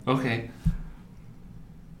Okay.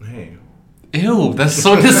 Hey. Ew, that's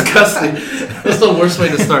so disgusting. That's the worst way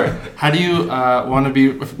to start. How do you want to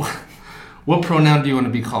be... What pronoun do you want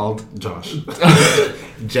to be called? Josh.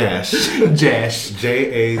 Jash. Jash.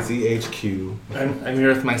 Jazhq. I'm here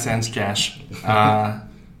with my sans Jash.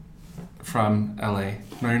 From LA.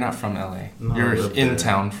 No, you're not from LA. No, you're in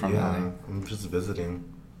town from LA. LA. I'm just visiting.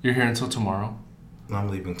 You're here until tomorrow? No, I'm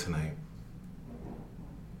leaving tonight.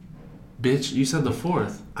 Bitch, you said the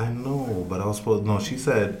 4th. I know, but I was supposed... No, she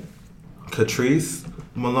said... Catrice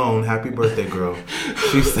Malone, happy birthday, girl.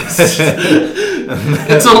 She said...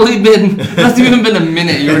 It's only been... It hasn't even been a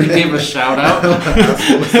minute. You already gave a shout out.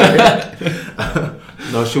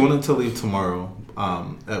 No, she wanted to leave tomorrow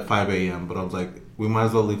at 5 a.m. But I was like, we might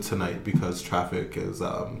as well leave tonight because traffic is...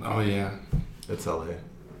 oh, yeah. It's LA.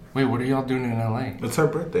 Wait, what are y'all doing in LA? It's her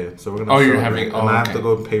birthday, so we're going to celebrate. You're having... and I have to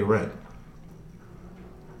go pay rent.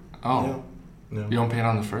 Oh. Yeah. Yeah. You don't pay it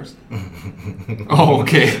on the 1st? Oh,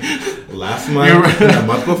 okay. Last month, a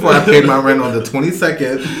month before, I paid my rent on the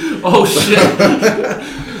 22nd. Oh,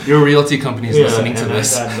 shit. Your realty company is listening to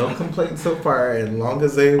this. I got no complaints so far, and long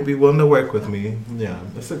as they be willing to work with me. Yeah,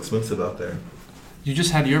 it's expensive out there. You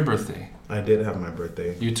just had your birthday. I did have my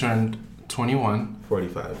birthday. You turned 21.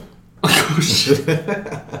 45. Oh, shit.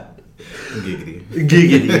 Giggity.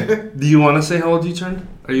 Giggity. Do you want to say how old you turned?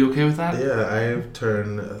 Are you okay with that? Yeah, I've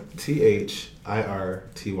turned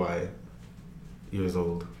THIRTY years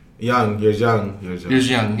old. Young, years young. Years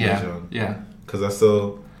young, yeah. Yeah. Because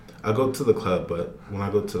I go to the club, but when I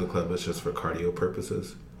go to the club, it's just for cardio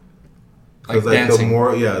purposes. Because dancing. the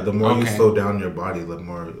more you slow down your body, the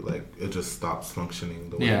more like it just stops functioning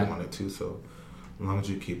the way you want it to. So as long as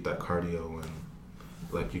you keep that cardio and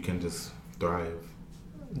like you can just thrive.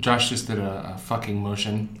 Josh just did a fucking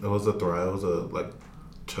motion. It was a thrive. It was a like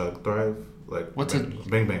chug thrive. Like what's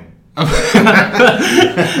bang bang. I'm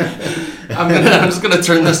just gonna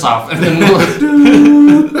turn this off and then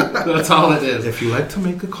that's all it is. If you like to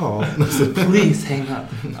make a call, please hang up.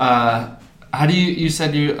 How do you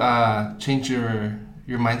said you changed your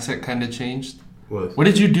mindset? Kind of changed. What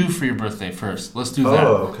did you do for your birthday first? Let's do that.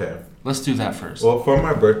 Oh, okay. Let's do that first. Well, for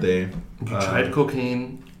my birthday, you tried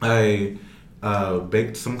cocaine. I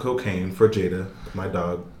baked some cocaine for Jada, my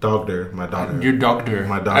daughter. Your doctor.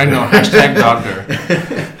 My daughter. I know. Hashtag doctor.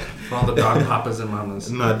 For all the dog papas and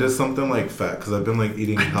mamas. No, I did something like fat because I've been like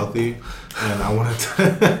eating healthy, and I wanted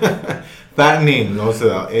to fattening.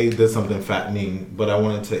 Also, I did something fattening, but I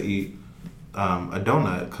wanted to eat a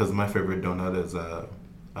donut because my favorite donut is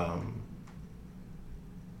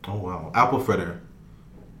apple fritter.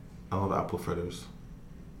 I love apple fritters.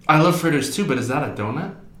 I love fritters too, but is that a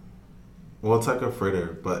donut? Well, it's like a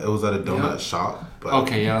fritter, but it was at a donut shop. But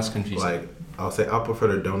okay, yeah, that's confusing. Like, I'll say apple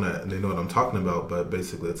fritter donut, and they know what I'm talking about, but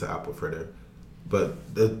basically it's an apple fritter. But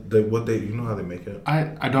you know how they make it?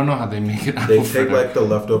 I don't know how they make it. They take like the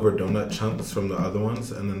leftover donut chunks from the other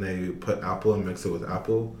ones, and then they put apple and mix it with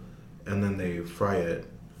apple, and then they fry it.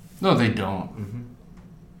 No, they don't. Mm-hmm.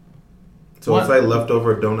 So it's like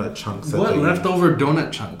leftover donut chunks. What leftover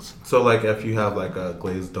donut chunks? So like if you have like a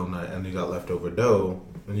glazed donut and you got leftover dough,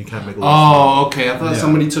 and you can't make. Okay. I thought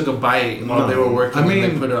somebody took a bite while they were working. And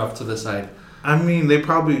they put it off to the side. I mean, they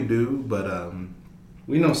probably do, but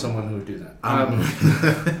we know someone who would do that. I'm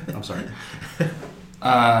sorry.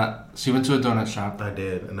 So you went to a donut shop. I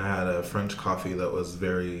did, and I had a French coffee that was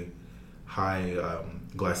very high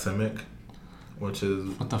glycemic, which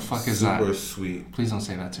is what the fuck is that? Super sweet. Please don't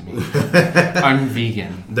say that to me. I'm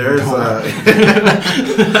vegan. There's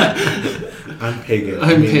I'm pagan.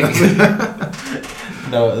 I'm pagan.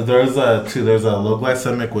 No, there's a low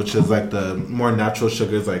glycemic, which is like the more natural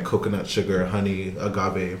sugars like coconut sugar, honey,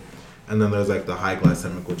 agave, and then there's like the high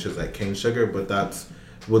glycemic, which is like cane sugar, but that's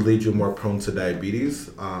would lead you more prone to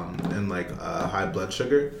diabetes and like high blood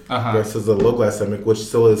sugar versus the low glycemic, which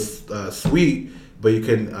still is sweet, but you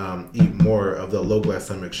can eat more of the low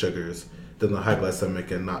glycemic sugars than the high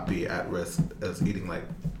glycemic and not be at risk as eating like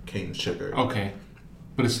cane sugar. Okay,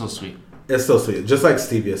 but it's still sweet. It's still sweet, just like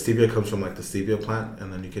stevia. Stevia comes from like the stevia plant,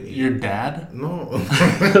 and then you can eat. Your dad? No,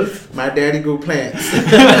 my daddy grew plants.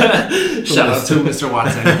 Shout out to Mr.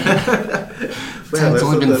 Watson. It's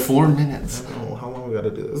only been 4 minutes. I don't know how long we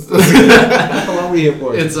gotta do this. How long are we here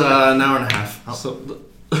for? It's an hour and a half. So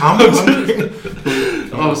I'm hungry.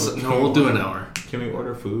 No, we'll do an hour. Can we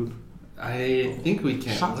order food? I think we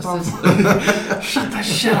can. Shut that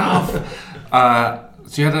shit off.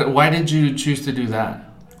 So why did you choose to do that?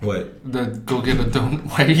 What? Go get a donut.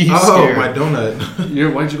 Why are you scared? Oh, my donut.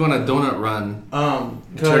 Why'd you go on a donut run?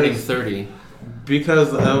 Turning 30.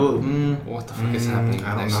 Because what the fuck is happening?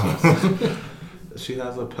 I don't know. She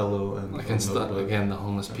has a pillow and against the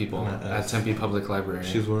homeless people at Tempe Public Library.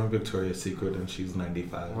 She's wearing Victoria's Secret and she's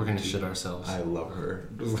 95. We're gonna shit ourselves. I love her.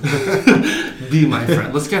 Be my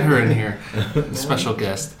friend. Let's get her in here. Special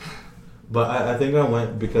guest. But I think I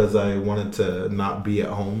went because I wanted to not be at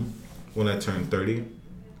home when I turned 30,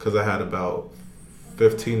 because I had about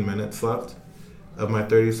 15 minutes left of my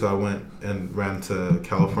 30, so I went and ran to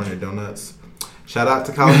California Donuts. Shout out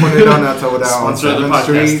to California Donuts over there on 7th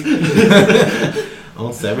Street.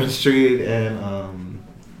 On 7th Street and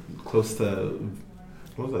close to,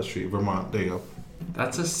 what was that street? Vermont. There you go.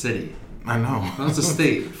 That's a city. I know. That's a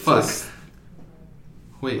state. Fuck.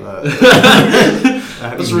 Wait.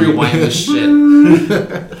 Let's rewind this shit.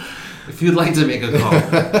 If you'd like to make a call.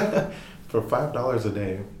 For $5 a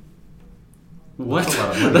day. What?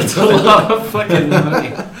 That's a lot of fucking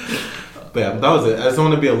money. But yeah, that was it. I just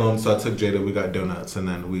want to be alone, so I took Jada. We got donuts, and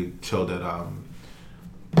then we chilled at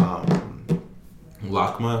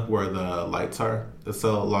LACMA, where the lights are. It's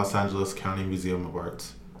the Los Angeles County Museum of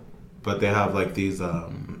Arts. But they have like these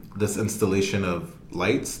this installation of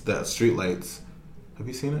lights, that street lights. Have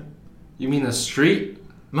you seen it? You mean a street?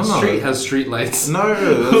 No, street has street lights. No.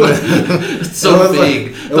 It's so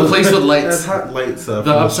big. The place with lights. It had lights up.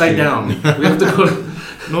 The upside down. We have to go to...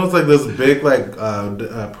 No, it's like this big like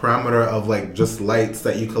parameter of like just lights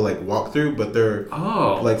that you could like walk through, but they're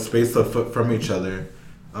like spaced a foot from each other.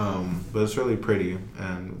 But it's really pretty,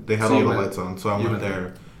 and they had all the lights on. So I went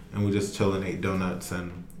there, and we just chilled and ate donuts.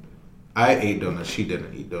 And I ate donuts. She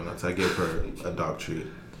didn't eat donuts. I gave her a dog treat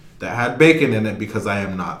that had bacon in it because I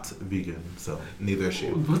am not vegan, so neither is she.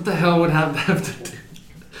 What the hell would have to do?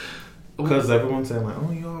 Because everyone's saying like,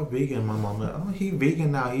 "Oh, you're vegan." My mom like, "Oh, he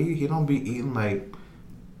vegan now. He don't be eating like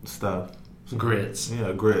stuff." Grits.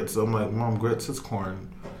 Yeah, grits. I'm like, Mom, grits is corn.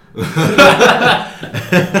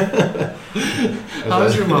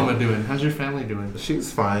 How's your mama doing? How's your family doing?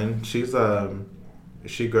 She's fine. She's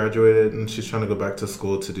she graduated and she's trying to go back to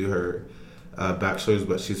school to do her bachelor's,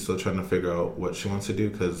 but she's still trying to figure out what she wants to do,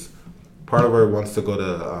 because part of her wants to go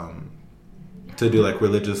to do like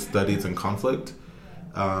religious studies and conflict,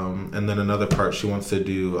 and then another part she wants to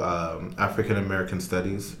do African American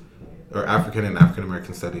studies, or African and African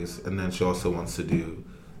American studies, and then she also wants to do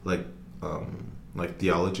like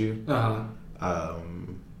theology,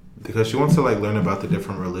 because she wants to like learn about the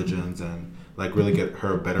different religions and like really get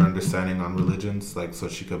her better understanding on religions, like so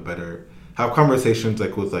she could better have conversations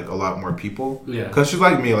like with like a lot more people. Yeah. Because she's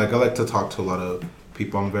like me, like I like to talk to a lot of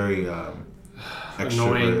people. I'm very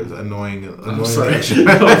annoying. I'm sorry.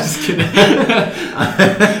 No, I'm just kidding.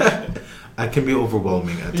 I can be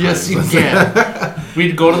overwhelming at times. Yes, you can.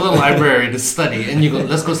 We'd go to the library to study, and you go,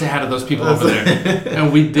 let's go say hi to those people over there.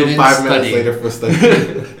 And we didn't 5 minutes later for study.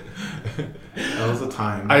 That was a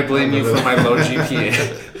time. I blame you for my low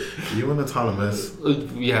GPA. You and autonomous.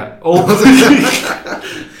 Yeah. Oh.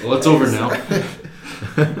 Well, it's over now.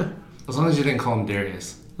 As long as you didn't call him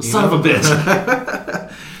Darius. Son of a bitch.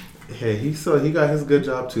 Hey, he got his good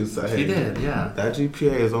job too. So hey, he did, yeah. That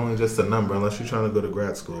GPA is only just a number unless you're trying to go to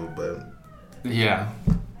grad school, but yeah.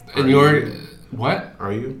 And you're what?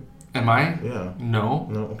 Are you? Am I? Yeah. No.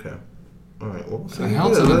 No. Okay. All right. Well, the hell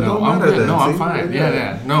to the no. I'm good. No, I'm fine.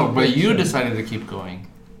 Yeah. No, but you decided to keep going.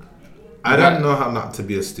 I didn't know how not to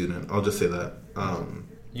be a student. I'll just say that.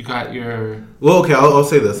 You got your. Well, okay. I'll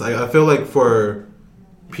say this. I feel like for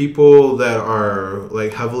people that are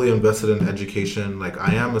like heavily invested in education, like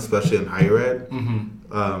I am, especially in higher ed,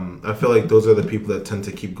 I feel like those are the people that tend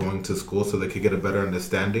to keep going to school so they could get a better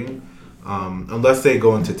understanding. Unless they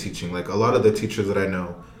go into teaching, like a lot of the teachers that I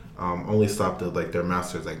know only stopped at like their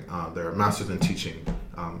masters, like their masters in teaching,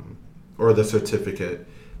 or the certificate.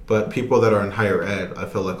 But people that are in higher ed, I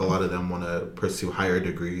feel like a lot of them want to pursue higher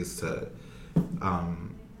degrees to,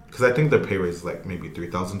 because I think their pay rate is like maybe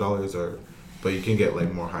 $3,000 or. But you can get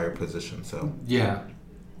like more higher positions. So yeah,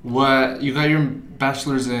 what you got your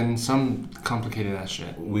bachelor's in some complicated ass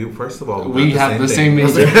shit. We first of all we have the same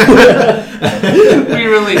major. We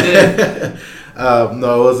really did.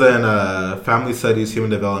 No, it was in family studies,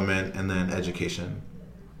 human development, and then education.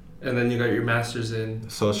 And then you got your master's in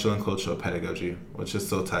social and cultural pedagogy, which is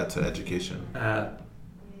still tied to education at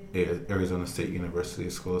Arizona State University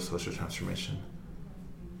School of Social Transformation.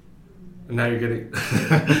 And now you're getting.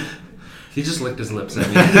 He just licked his lips at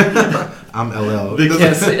me. I'm LL. They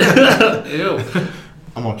can't see. Ew.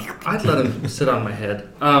 I'd let him sit on my head.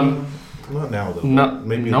 Not now, though. Not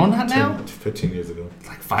now? 15 years ago.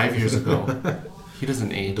 Like 5 years ago. He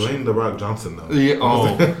doesn't age. Dwayne The Rock Johnson, though. Yeah,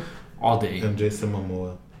 all day. And Jason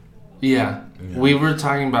Momoa. Yeah. We were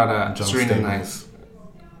talking about Serena and I.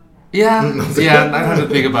 Stamos. Yeah. I had to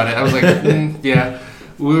think about it. I was like, yeah.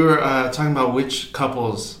 We were talking about which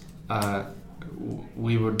couples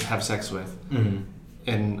we would have sex with. Mm-hmm.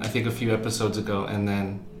 And I think a few episodes ago, and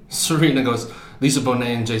then Serena goes, Lisa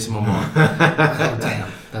Bonet and Jason Momoa. Oh,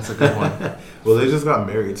 damn. That's a good one. Well, they just got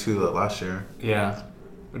married too last year. Yeah.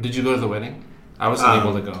 Did you go to the wedding? I wasn't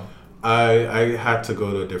able to go. I had to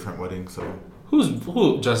go to a different wedding, so.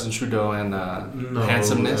 Who? Justin Trudeau and no,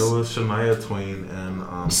 Handsomeness? It was Shania Twain and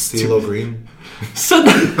CeeLo Green. I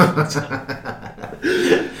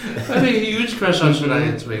have a huge crush on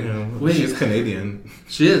Shania Twain. Yeah, wait, she's Canadian.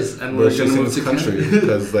 She is, and we're gonna move to country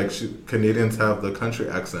because like Canadians have the country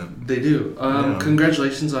accent. They do.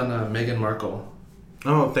 Congratulations on Meghan Markle.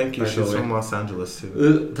 Oh, thank you. She's from Los Angeles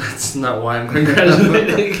too. That's not why I'm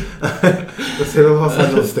congratulating. The state of Los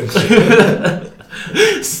Angeles thinks.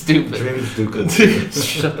 Stupid. Dreams do come.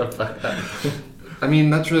 Shut the fuck up. I mean,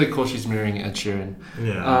 that's really cool. She's marrying Ed Sheeran.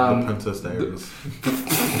 Yeah, the Princess Diaries.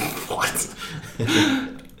 What?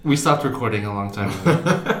 We stopped recording a long time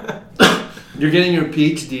ago. You're getting your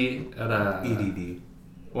PhD at EDD.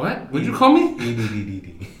 What? What'd you call me?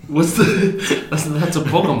 EDDD. What's the? That's a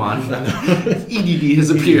Pokemon. EDD has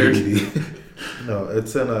appeared. No,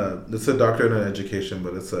 it's a doctorate in education,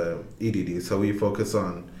 but it's a EDD. So we focus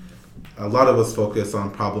on. A lot of us focus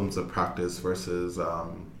on problems of practice versus.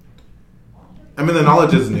 I mean, the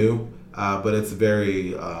knowledge is new, but it's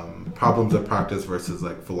very problems of practice versus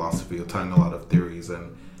like philosophy, tying a lot of theories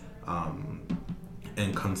and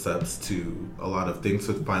concepts to a lot of things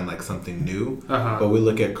to find like something new. But we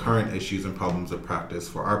look at current issues and problems of practice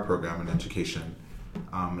for our program in education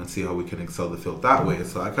and see how we can excel the field that way.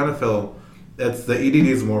 So I kind of feel the EDD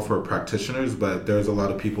is more for practitioners, but there's a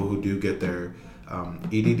lot of people who do get their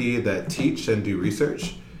EDD that teach and do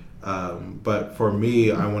research. But for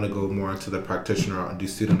me, I want to go more into the practitioner and do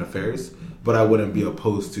student affairs, but I wouldn't be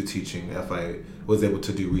opposed to teaching if I was able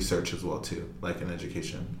to do research as well too, like in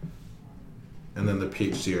education. And then the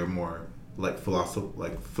PhD are more like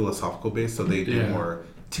philosophical based, so they do more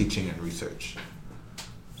teaching and research.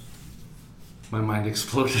 My mind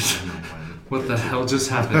exploded. What the hell just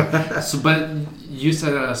happened? So, but you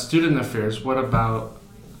said student affairs. What about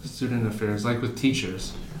student affairs, like with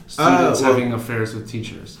teachers? Students having affairs with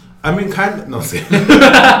teachers. I mean, kind of. No,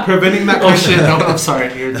 preventing that. Oh shit! No, I'm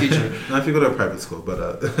sorry. You're a teacher. Not if you go to a private school, but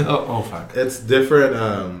oh fuck. It's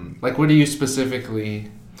different. Like, what do you specifically?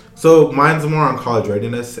 So mine's more on college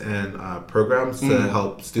readiness and programs to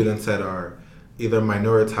help students that are either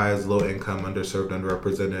minoritized, low income, underserved,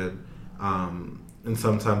 underrepresented, and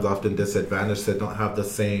sometimes often disadvantaged that don't have the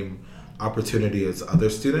same opportunity as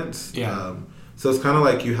other students. Yeah. So it's kind of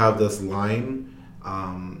like you have this line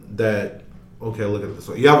that, okay, look at it this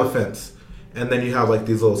way. You have a fence, and then you have like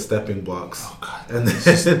these little stepping blocks. Oh god. And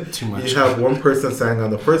then too much. You have one person standing on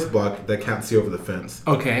the first block that can't see over the fence.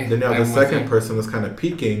 Okay. Then you have the second person that's kind of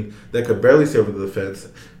peeking that could barely see over the fence.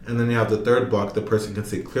 And then you have the third block, the person can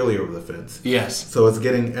see clearly over the fence. Yes. So it's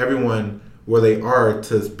getting everyone where they are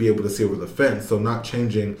to be able to see over the fence. So not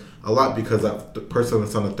changing a lot because that the person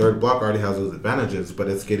that's on the third block already has those advantages, but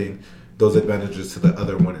it's getting those advantages to the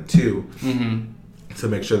other 1 and 2 to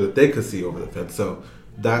make sure that they could see over the fence. So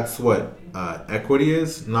that's what equity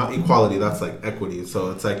is, not equality. That's like equity.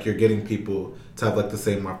 So it's like you're getting people to have like the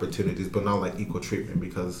same opportunities, but not like equal treatment,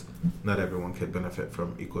 because not everyone can benefit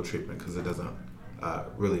from equal treatment because it doesn't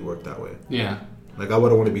really work that way. Yeah. Like I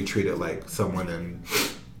wouldn't want to be treated like someone in,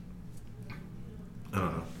 I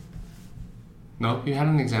don't know. No, you had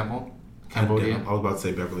an example. Cambodia. I was about to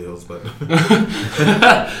say Beverly Hills, but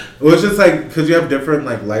well, it's just like because you have different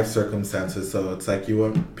like life circumstances, so it's like you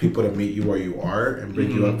want people to meet you where you are and bring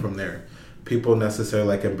you up from there. People necessarily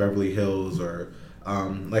like in Beverly Hills or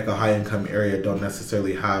like a high income area don't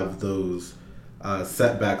necessarily have those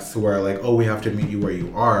setbacks to where like, oh, we have to meet you where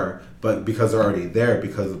you are, but because they're already there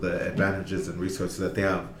because of the advantages and resources that they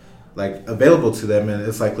have like available to them, and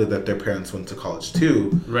it's likely that their parents went to college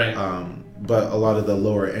too, right? But a lot of the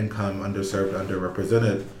lower income, underserved,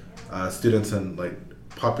 underrepresented students and like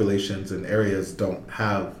populations and areas don't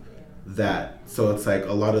have that. So it's like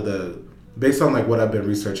a lot of the, based on like what I've been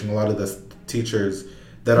researching, a lot of the teachers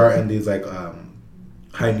that are in these like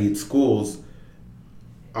high need schools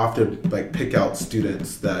often like pick out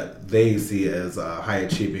students that they see as high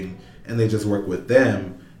achieving, and they just work with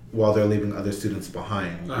them while they're leaving other students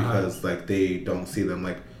behind because like they don't see them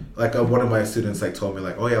like one of my students like told me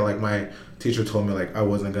like, oh yeah, like my teacher told me like I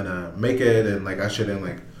wasn't gonna make it and like I shouldn't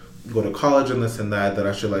like go to college and this and that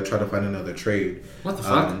I should like try to find another trade. What the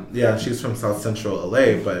fuck? Yeah, she's from South Central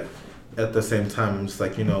LA, but at the same time I'm just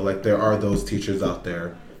like, you know, like there are those teachers out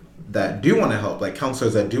there that do want to help, like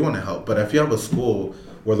counselors that do want to help, but if you have a school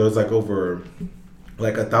where there's like over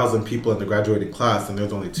like 1,000 people in the graduating class and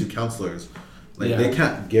there's only 2 counselors, like they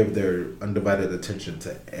can't give their undivided attention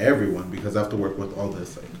to everyone because they have to work with all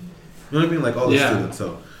this, like, you know what I mean, like all the students.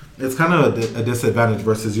 So it's kind of a disadvantage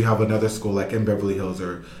versus you have another school like in Beverly Hills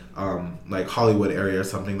or like Hollywood area or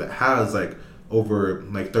something that has like over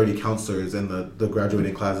like 30 counselors and the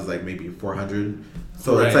graduating class is like maybe 400.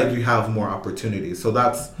 So it's like you have more opportunities. So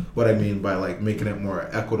that's what I mean by like making it more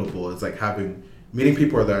equitable. It's like meeting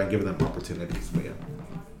people there and giving them opportunities. But yeah.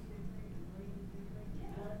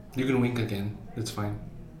 You can wink again. It's fine.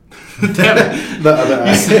 Damn it. The other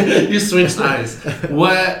eye. You switched eyes.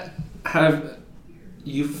 What have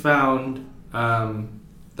you found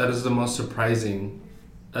that is the most surprising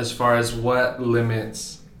as far as what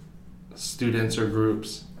limits students or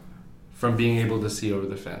groups from being able to see over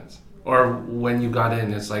the fence? Or when you got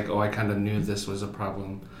in, it's like, oh, I kind of knew this was a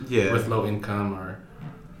problem with low income or...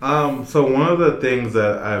 So one of the things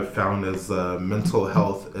that I've found is mental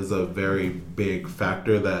health is a very big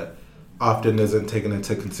factor that often isn't taken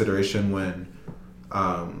into consideration when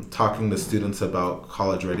talking to students about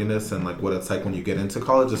college readiness and like what it's like when you get into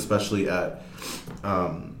college, especially at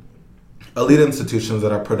elite institutions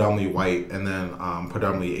that are predominantly white and then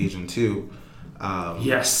predominantly Asian too.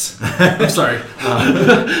 Yes. I'm sorry.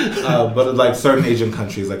 But like certain Asian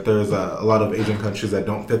countries, like there's a lot of Asian countries that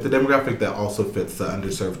don't fit the demographic that also fits the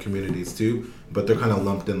underserved communities too, but they're kind of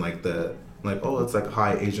lumped in like it's like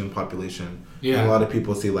high Asian population. Yeah. And a lot of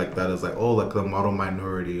people see like that as like, oh, like the model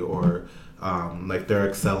minority or like they're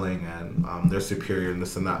excelling and they're superior and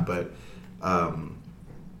this and that. But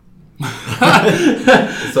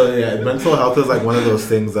so yeah, mental health is like one of those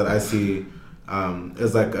things that I see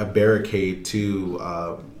is like a barricade to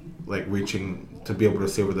like reaching to be able to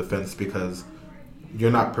see over the fence because you're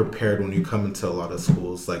not prepared when you come into a lot of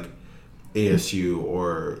schools like ASU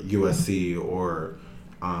or USC or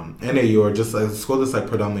NAU or just a school that's like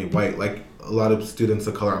predominantly white. Like a lot of students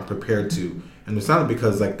of color aren't prepared to understand it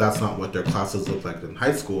because like that's not what their classes look like in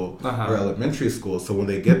high school or elementary school. So when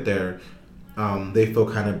they get there, they feel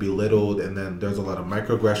kind of belittled, and then there's a lot of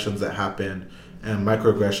microaggressions that happen. And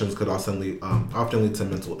microaggressions could also often lead to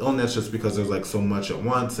mental illness just because there's like so much at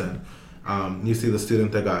once. And you see the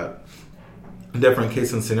student that got different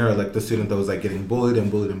case and scenario, like the student that was like getting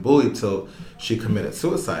bullied till she committed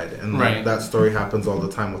suicide. And like, that story happens all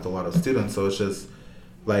the time with a lot of students. So it's just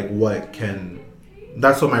like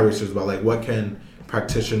that's what my research is about. Like what can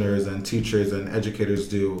practitioners and teachers and educators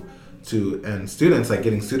do and students, like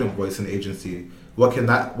getting student voice and agency, what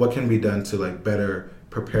can be done to like better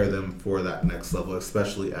prepare them for that next level,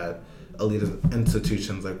 especially at elite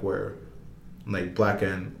institutions like where like Black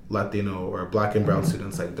and Latino or Black and brown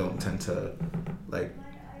students like don't tend to like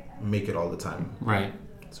make it all the time. Right.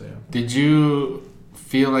 So yeah. Did you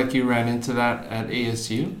feel like you ran into that at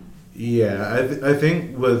ASU? Yeah, I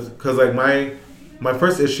think because like my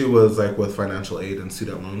first issue was like with financial aid and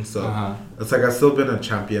student loans. So it's like I've still been a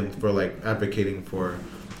champion for like advocating for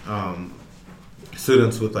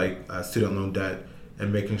students with like student loan debt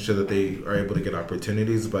and making sure that they are able to get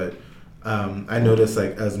opportunities. But I noticed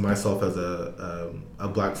like as myself as a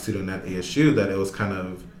Black student at ASU that it was kind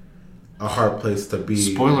of a hard place to be.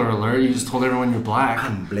 Spoiler alert, you just told everyone you're Black.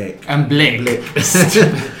 I'm Black.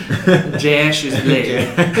 Jash is Black.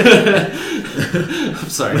 I'm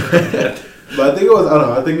sorry. But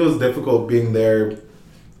I think it was difficult being there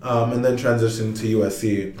and then transitioning to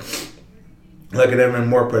USC. Like an even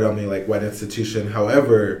more predominantly like white institution.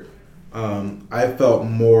 However, I felt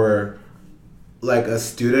more like a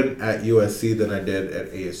student at USC than I did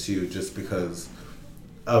at ASU just because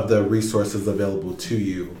of the resources available to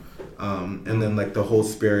you. And then like the whole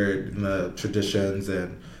spirit and the traditions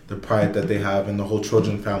and the pride that they have and the whole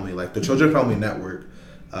Trojan family, like the Trojan Family Network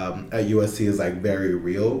at USC is like very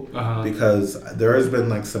real because there has been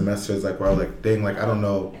like semesters like where I was like, dang, like I don't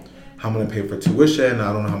know how I'm going to pay for tuition.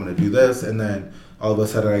 I don't know how I'm going to do this. And then all of a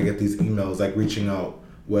sudden I get these emails like reaching out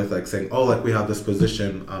with like saying, oh, like we have this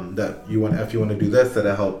position that if you want to do this,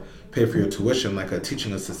 that'll help pay for your tuition, like a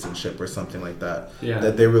teaching assistantship or something like that. Yeah.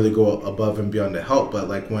 That they really go above and beyond to help. But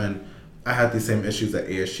like when I had these same issues at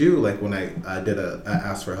ASU, like when I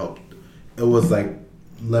asked for help, it was like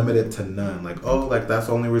limited to none. Like, oh, like that's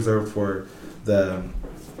only reserved for the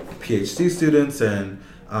PhD students and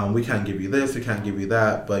we can't give you this, we can't give you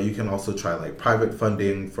that, but you can also try like private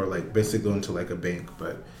funding for like basically going to like a bank.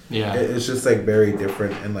 But yeah, it's just like very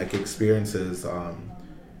different in like experiences.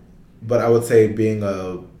 But I would say being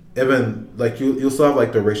even like you'll still have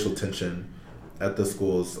like the racial tension at the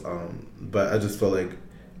schools. But I just feel like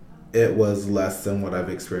it was less than what I've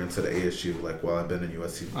experienced at ASU, like while I've been in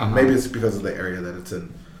USC. Maybe it's because of the area that it's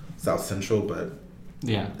in South Central, but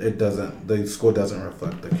Yeah. The school doesn't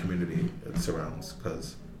reflect the community it surrounds,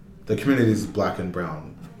 because the community is black and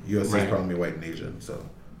brown. USC is probably white and Asian, so.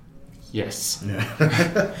 Yes. Yeah.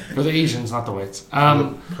 For the Asians, not the whites.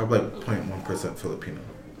 Probably like 0.1% Filipino.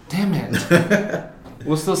 Damn it.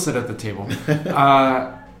 We'll still sit at the table.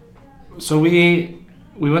 So we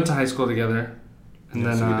went to high school together, and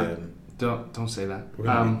Yes, then we did. don't say that. We're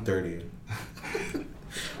gonna be 30.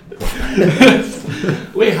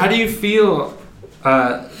 Wait, how do you feel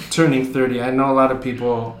turning 30? I know a lot of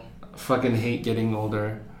people fucking hate getting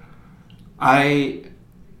older.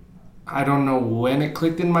 I don't know when it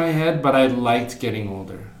clicked in my head, but I liked getting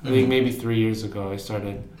older. I think maybe 3 years ago I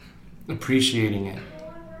started appreciating it.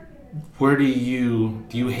 Where do you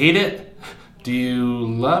hate it? Do you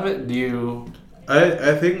love it?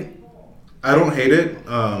 I think I don't hate it,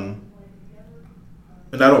 and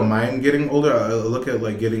I don't mind getting older. I look at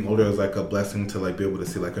like getting older as like a blessing to like be able to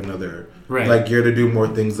see like another like year to do more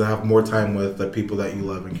things, to have more time with the people that you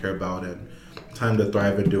love and care about, and time to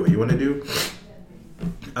thrive and do what you want to do.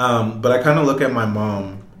 But I kind of look at my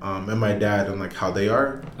mom and my dad and like how they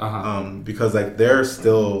are, because like they're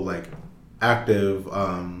still like active,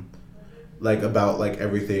 like about like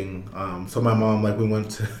everything. So my mom, like we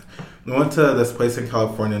went to this place in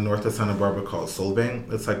California north of Santa Barbara called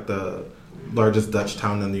Solvang. It's like the largest Dutch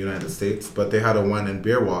town in the United States, but they had a wine and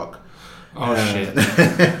beer walk. Oh, shit.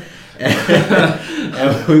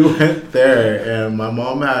 and we went there, and my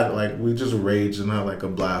mom had like, we just raged and had like a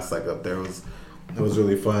blast like up there. It was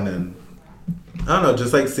really fun, and I don't know,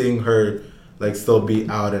 just like seeing her like still be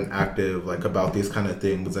out and active like about these kind of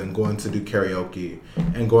things, and going to do karaoke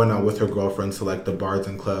and going out with her girlfriends to like the bars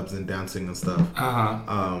and clubs and dancing and stuff.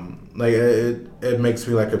 Like it makes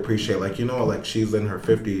me like appreciate, like, you know, like she's in her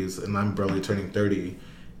 50s and I'm barely turning 30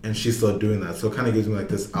 and she's still doing that. So it kind of gives me like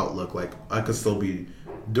this outlook, like I could still be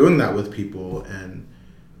doing that with people. And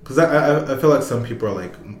because I feel like some people are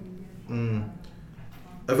like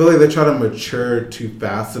I feel like they try to mature too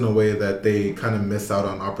fast in a way that they kind of miss out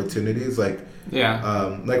on opportunities. Like,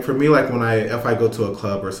 like for me, like if I go to a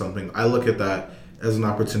club or something, I look at that as an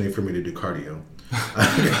opportunity for me to do cardio.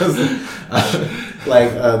 Because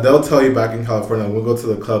they'll tell you back in California, we'll go to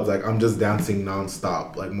the clubs, like I'm just dancing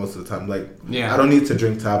nonstop, like most of the time. Like, I don't need to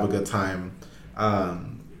drink to have a good time. I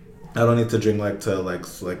don't need to drink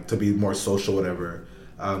to be more social, whatever.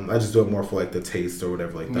 I just do it more for like the taste or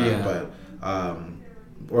whatever like that. But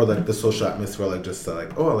or like the social atmosphere, like just to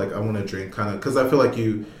like, oh, like I want to drink, kind of, because I feel like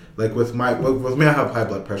you, like with me, I have high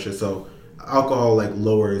blood pressure, so alcohol like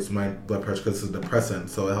lowers my blood pressure because it's a depressant,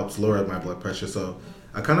 so it helps lower my blood pressure. So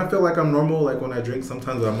I kind of feel like I'm normal, like when I drink.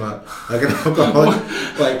 Sometimes I'm not like an alcoholic.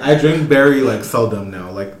 Like I drink very like seldom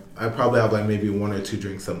now. Like I probably have like maybe 1 or 2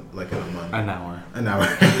 drinks like in a month. An hour.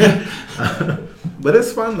 But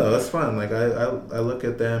it's fun though. It's fun. Like I look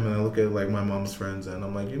at them and I look at like my mom's friends and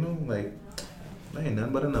I'm like, you know, like I ain't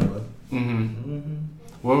nothing but a number.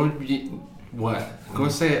 What would be what? Go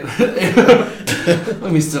say it.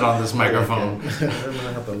 Let me sit on this microphone. I'm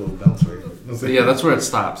gonna have a little bounce rate. Yeah, that's where it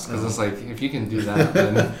stops, because it's like, if you can do that,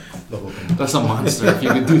 then the whole thing. That's a monster. If you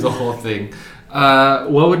can do the whole thing.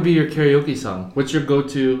 What would be your karaoke song? What's your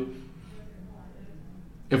go-to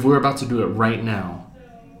if we're about to do it right now?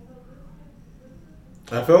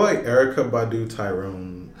 I feel like Erykah Badu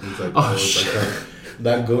Tyrone is like, like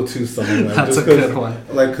that go-to song. Like, that's a good one.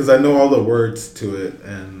 Like, because I know all the words to it,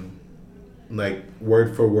 and like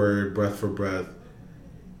word for word, breath for breath,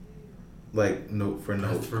 like note for note.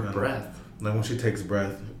 Breath for breath. Like when she takes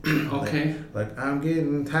breath. Okay. Like I'm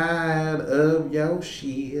getting tired of your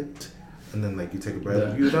shit. And then like you take a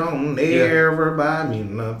breath. You don't ever buy me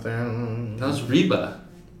nothing. That was Reba.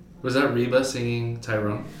 Was that Reba singing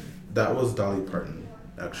Tyrone? That was Dolly Parton.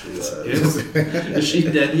 Actually, is she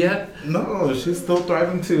dead yet? No, she's still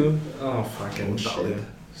thriving too. Oh, fucking Dolly. shit.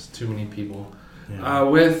 There's too many people. Yeah.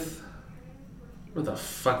 Where the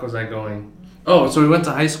fuck was I going? Oh, so we went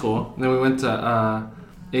to high school, and then we went to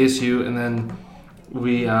ASU, and then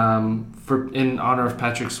we, in honor of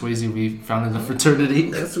Patrick Swayze, we founded a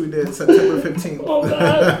fraternity. Yes, we did. September 15th. Oh,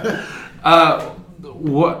 God.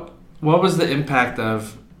 What was the impact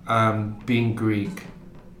of being Greek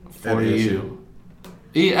for you?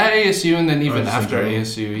 At ASU, and then even after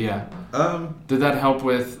ASU, yeah. Did that help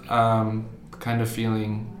with kind of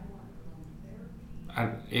feeling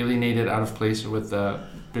alienated, out of place with the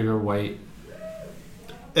bigger white?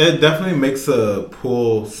 It definitely makes a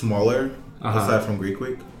pool smaller, aside from Greek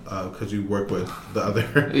Week, because you work with the other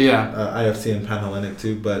IFC and Panhellenic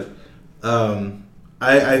too. But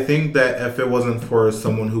I think that if it wasn't for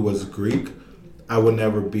someone who was Greek, I would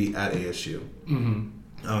never be at ASU. Do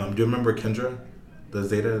you remember Kendra? The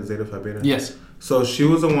Zeta Phi Beta? Yes. So she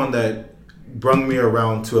was the one that brung me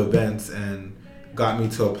around to events and got me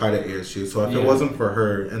to apply to ASU. So if it wasn't for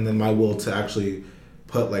her and then my will to actually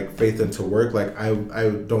put like faith into work, like I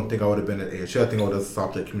don't think I would have been at ASU. I think I would have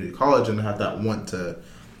stopped at community college and had that want to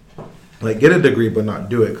like get a degree but not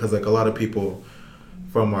do it, because like a lot of people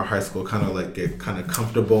from our high school kind of like get kind of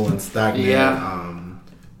comfortable and stagnant,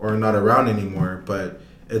 or not around anymore. But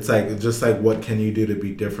it's like just like what can you do to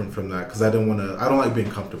be different from that? Because I don't like being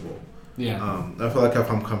comfortable. I feel like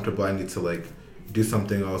if I'm comfortable, I need to like do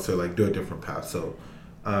something else or like do a different path. So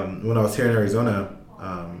when I was here in Arizona,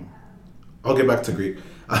 I'll get back to Greek.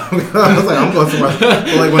 I was like, I'm going somewhere.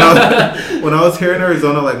 But like when I was here in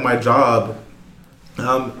Arizona, like my job,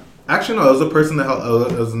 actually no, it was a person that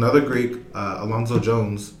helped. It was another Greek, Alonzo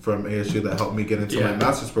Jones from ASU, that helped me get into my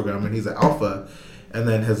master's program, and he's at Alpha. And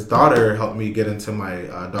then his daughter helped me get into my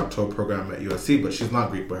doctoral program at USC, but she's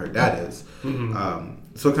not Greek, but her dad is.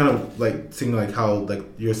 So it kind of like seemed like how like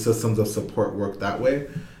your systems of support work that way.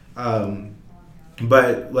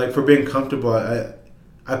 But like for being comfortable,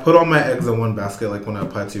 I put all my eggs in one basket like when I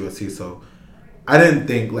applied to USC. So I didn't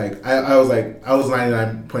think like I was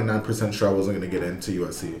 99.9% sure I wasn't going to get into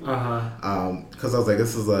USC. Because I was like,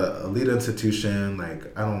 this is a elite institution.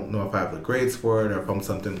 Like I don't know if I have the grades for it or if I'm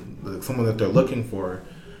someone that they're looking for.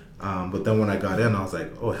 But then when I got in, I was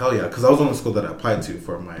like, oh hell yeah, because I was on the school that I applied to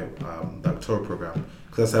for my doctoral program.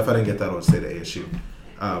 Because I said if I didn't get that, I would stay to ASU.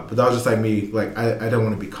 But that was just like me, like I didn't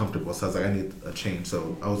want to be comfortable, so I was like, I need a change.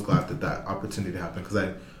 So I was glad that opportunity happened because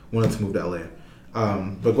I wanted to move to LA.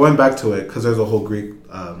 But going back to it, because there's a whole Greek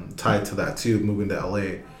tied to that too, moving to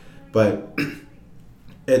LA. But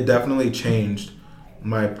it definitely changed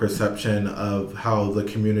my perception of how the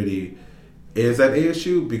community is at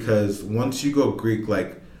ASU, because once you go Greek,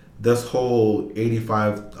 like this whole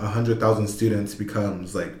 100,000 students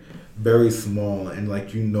becomes like very small, and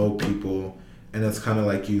like you know people. And it's kind of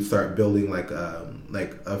like you start building like a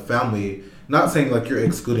family. Not saying like you're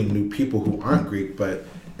excluding new people who aren't Greek, but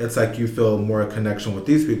it's like you feel more a connection with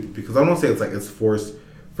these people. Because I don't say it's like it's forced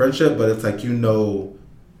friendship, but it's like you know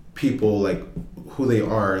people like who they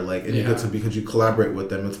are, like, and you get to, because you collaborate with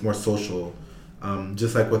them. It's more social.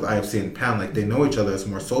 Just like with IFC and PAN, like they know each other. It's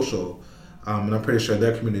more social, and I'm pretty sure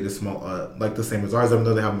their community is small, like the same as ours. Even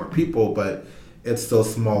though they have more people, but it's still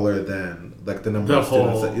smaller than like the number of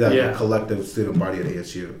students, the collective student body at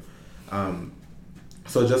ASU.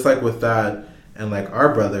 So just like with that, and like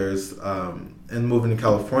our brothers, and moving to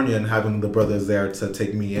California and having the brothers there to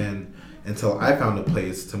take me in until I found a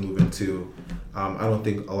place to move into, I don't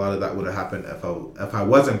think a lot of that would have happened if I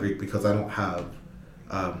wasn't Greek, because I don't have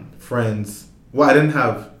friends. Well, I didn't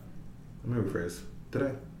have. Let me rephrase. Did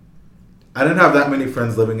I? I didn't have that many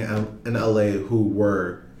friends living in LA who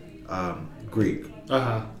were Greek.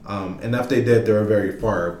 And if they did, they were very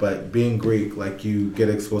far. But being Greek, like you get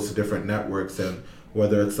exposed to different networks, and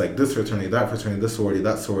whether it's like this fraternity, this sorority,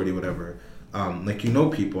 that sorority, whatever, like you know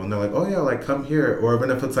people, and they're like, oh yeah, like come here. Or even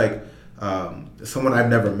if it's like someone I've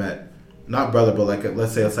never met, not brother, but like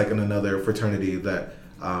let's say it's like in another fraternity that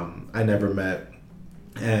I never met,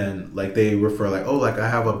 and like they refer like, oh, like I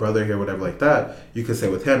have a brother here, whatever, like that. You could stay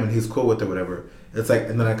with him, and he's cool with it, whatever. It's like,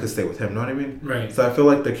 and then I could stay with him. You know what I mean? Right. So I feel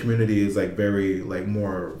like the community is like very like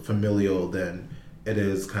more familial than it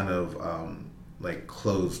is kind of like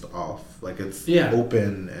closed off. Like it's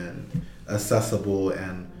open and accessible,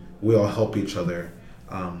 and we all help each other.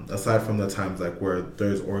 Aside from the times like where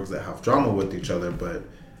there's orgs that have drama with each other, but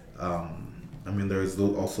I mean there's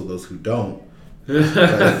also those who don't.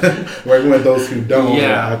 Working with those who don't,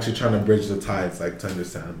 actually trying to bridge the tides, like to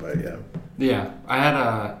understand. But I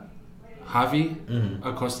had Javi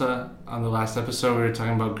Acosta on the last episode. We were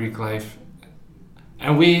talking about Greek life,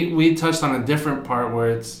 and we touched on a different part where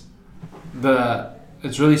it's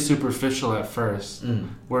really superficial at first,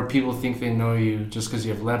 where people think they know you just because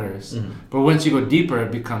you have letters. But once you go deeper,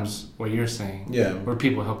 it becomes what you're saying. Where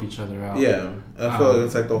people help each other out. I feel like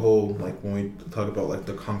it's like the whole, like when we talk about like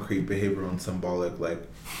the concrete, behavioral, and symbolic. Like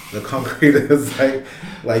the concrete is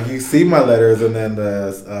like you see my letters, and then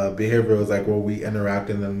the behavioral is like where we interact,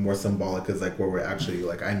 and then more symbolic is like where we're actually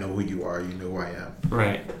like, I know who you are, you know who I am.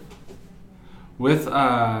 Right. With when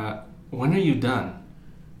are you done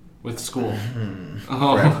with school?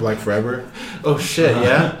 Like forever? Oh shit!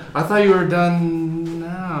 Yeah, I thought you were done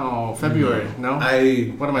now. February? No.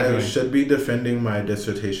 What am I doing? I should be defending my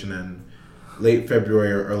dissertation in late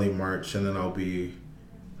February or early March, and then I'll be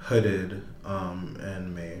hooded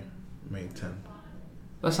in May 10th.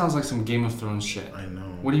 That sounds like some Game of Thrones shit. I know.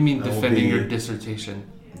 What do you mean defending your dissertation?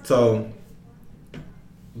 So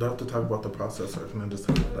Do I have to talk about the process, or can I just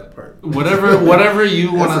talk about that part? Whatever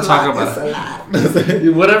you want to talk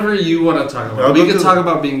about. Whatever you want to talk about. We can talk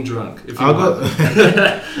about being drunk if you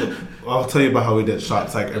want. I'll tell you about how we did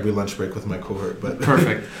shots like every lunch break with my cohort. But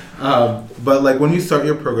perfect. But like when you start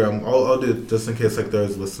your program, I'll do just in case like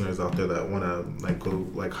there's listeners out there that want to like go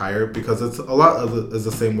like higher, because it's a lot of it is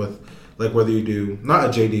the same with like whether you do not a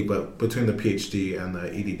JD but between the PhD and the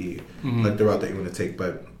EDD, like the route that you want to take.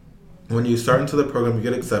 But when you start into the program, you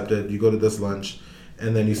get accepted, you go to this lunch,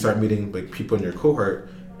 and then you start meeting like people in your cohort.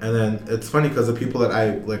 And then it's funny because the people that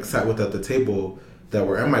I like sat with at the table that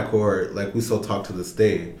were in my cohort, like we still talk to this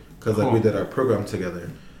day because like we did our program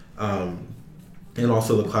together, and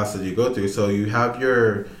also the classes you go through. So you have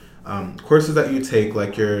your courses that you take,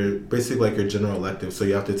 like your basically like your general elective. So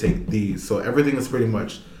you have to take these. So everything is pretty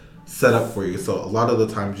much set up for you. So a lot of the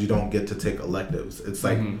times you don't get to take electives. It's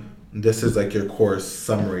like this is like your course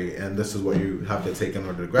summary, and this is what you have to take in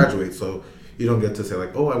order to graduate. So you don't get to say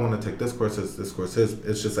like, oh, I want to take this course, this course is.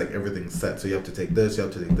 It's just like everything's set. So you have to take this, you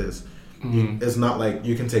have to take this. It's not like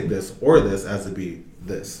you can take this or this as to be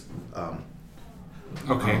this.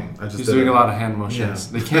 Okay. He's doing a lot of hand motions.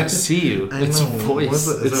 Yeah. They can't see you. It's voice.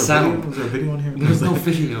 It's sound. Is there a video on here? There's no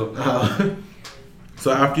video.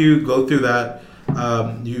 So after you go through that,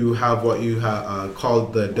 you have what you have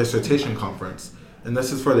called the dissertation conference. And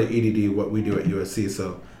this is for the EDD, what we do at USC.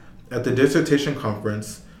 So at the dissertation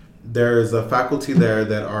conference, there's a faculty there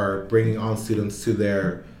that are bringing on students to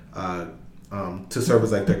their to serve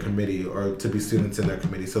as like their committee or to be students in their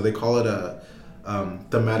committee. So they call it a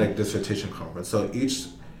thematic dissertation conference. So each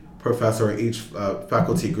professor or each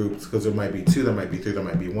faculty groups, because there might be two, there might be three, there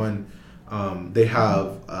might be one, they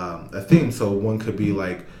have a theme. So one could be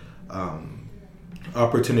like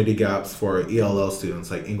opportunity gaps for ELL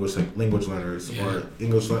students, like English language learners, or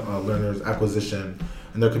English learners acquisition.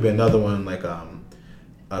 And there could be another one like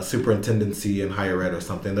superintendency in higher ed or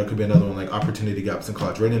something. There could be another one like opportunity gaps in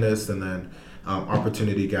college readiness, and then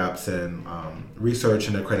opportunity gaps in research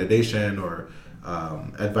and accreditation or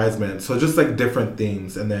advisement. So just like different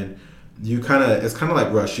themes. And then you it's kind of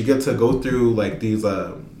like Rush. You get to go through like these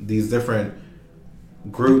different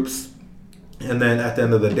groups, and then at the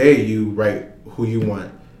end of the day, you write who you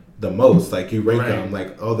want the most. Like you rank them,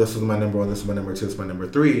 like, oh, this is my number one, this is my number two, this is my number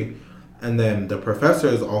three. And then the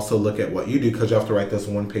professors also look at what you do, because you have to write this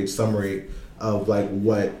 1-page summary of like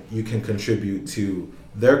what you can contribute to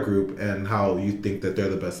their group and how you think that they're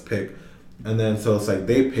the best pick. And then so it's like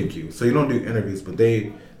they pick you. So you don't do interviews, but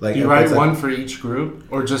they like you write one for each group,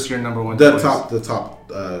 or just your number one. The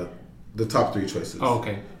top three choices. Oh,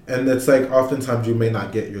 okay. And it's like oftentimes you may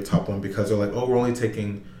not get your top one because they're like, oh, we're only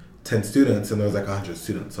taking 10 students, and there's like 100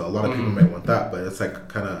 students. So a lot of people might want that, but it's like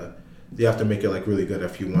kind of, you have to make it like really good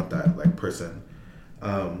if you want that like person.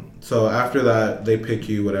 So after that, they pick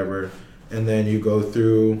you, whatever, and then you go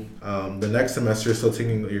through the next semester, still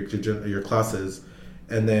taking your classes,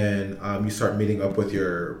 and then you start meeting up with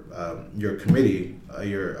your committee,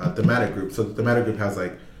 your thematic group. So the thematic group has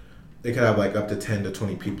like, they can have like up to 10 to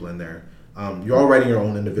 20 people in there. You're all writing your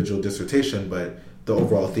own individual dissertation, but the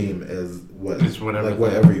overall theme is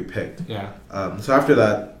whatever you picked. Yeah. So after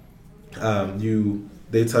that,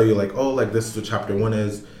 they tell you like, oh, like this is what chapter 1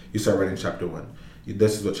 is. You start writing chapter 1.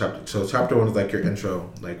 This is what chapter 1 is like your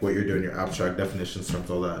intro, like what you're doing, your abstract definitions, terms,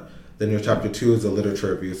 all that. Then your chapter 2 is a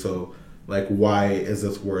literature review. So like, why is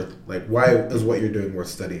why is what you're doing worth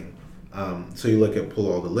studying? So you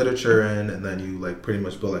pull all the literature in, and then you like pretty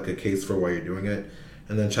much build like a case for why you're doing it.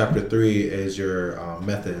 And then chapter 3 is your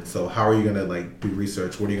method. So how are you gonna like do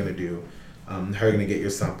research? What are you gonna do? How are you gonna get your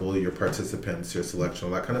sample, your participants, your selection,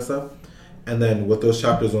 all that kind of stuff. And then with those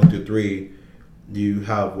chapters 1 through 3, you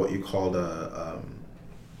have what you call a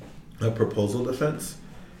proposal defense,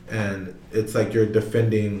 and it's like you're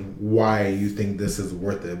defending why you think this is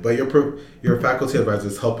worth it. But your faculty advisor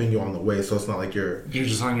is helping you on the way, so it's not like you're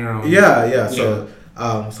just on your own. Yeah. So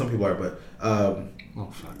some people are, but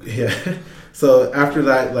fuck. Yeah. So after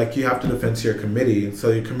that, like you have to defend to your committee. So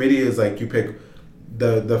your committee is like you pick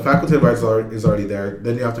the faculty advisor is already there.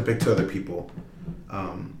 Then you have to pick 2 other people.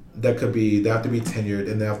 They have to be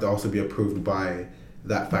tenured, and they have to also be approved by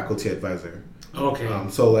that faculty advisor. Okay.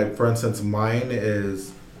 So like for instance, mine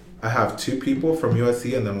is I have 2 people from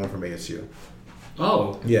USC and then 1 from ASU.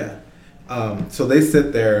 Oh. Yeah. So they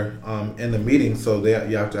sit there in the meeting. So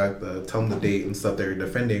you have to tell them the date and stuff that you're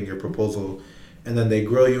defending your proposal, and then they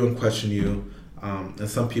grill you and question you. And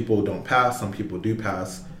some people don't pass, some people do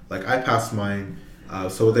pass. Like I passed mine.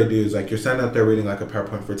 So what they do is like you're standing up there reading like a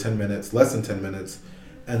PowerPoint for 10 minutes, less than 10 minutes.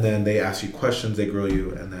 And then they ask you questions, they grill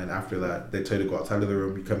you, and then after that, they tell you to go outside of the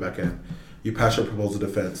room, you come back in, you pass your proposal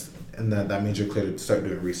defense, and then that means you're clear to start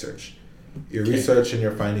doing research. Your research and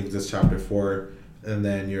your findings is chapter 4, and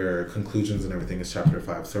then your conclusions and everything is chapter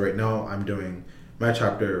 5. So right now I'm doing my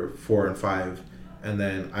chapter 4 and 5, and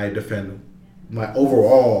then I defend my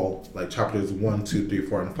overall like chapters 1, 2, 3,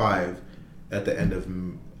 4, and 5 at the end of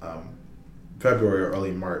February or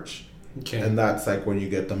early March. Okay. And that's like when you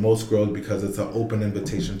get the most growth because it's an open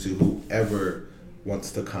invitation to whoever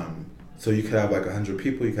wants to come. So you could have like 100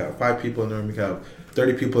 people, you could have 5 people in the room, you could have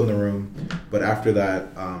 30 people in the room. But after that,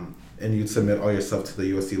 and you submit all your stuff to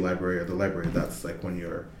the USC library or the library, that's like when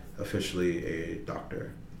you're officially a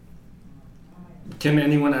doctor. Can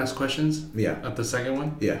anyone ask questions? Yeah. At the second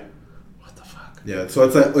one? Yeah. What the fuck? Yeah, so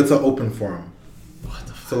it's an open forum. What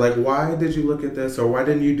the fuck? So like, why did you look at this or why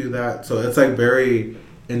didn't you do that? So it's like very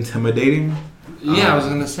intimidating. Yeah, I was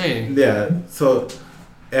gonna say. Yeah. So,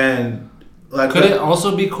 and like, could it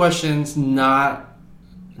also be questions not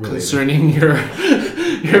related. concerning your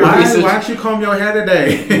why research? don't you comb your hair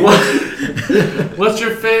today? What's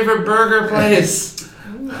your favorite burger place?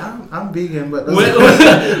 I'm vegan, but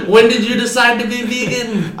when did you decide to be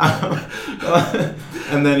vegan?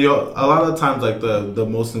 And then a lot of times like the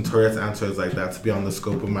most notorious answer is like that's beyond the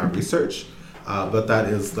scope of my research, but that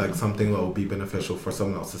is like something that will be beneficial for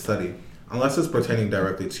someone else to study, unless it's pertaining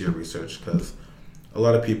directly to your research, because a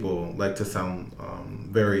lot of people like to sound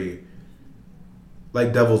very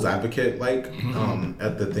like devil's advocate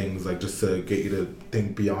at the things, like just to get you to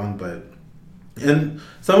think beyond. And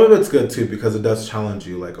some of it's good too because it does challenge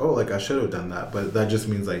you, like, oh, like I should have done that, but that just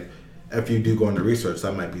means like if you do go into research,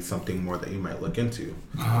 that might be something more that you might look into.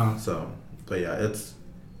 So, but yeah,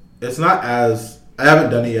 it's not as, I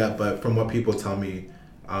haven't done it yet, but from what people tell me,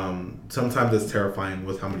 sometimes it's terrifying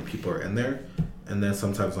with how many people are in there, and then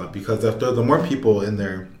sometimes not, because if the more people in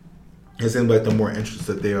there, it seems like the more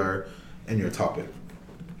interested they are in your topic.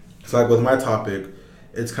 So like with my topic,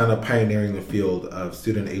 it's kind of pioneering the field of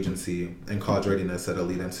student agency and college readiness at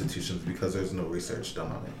elite institutions because there's no research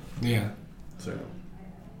done on it. Yeah. So.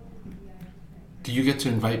 Do you get to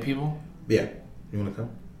invite people? Yeah. You want to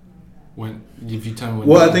come? When? If you tell me when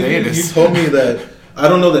well, I day it think is. you told me that, I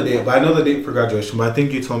don't know the date, but I know the date for graduation, but I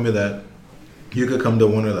think you told me that you could come to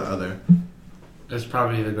one or the other. It's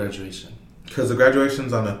probably the graduation. Because the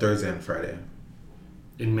graduation's on a Thursday and Friday.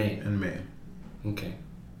 In May. In May. Okay.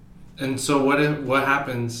 And so what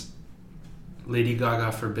happens, Lady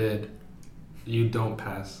Gaga forbid, you don't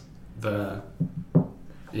pass the...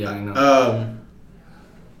 Yeah, I know.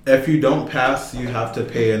 If you don't pass, you have to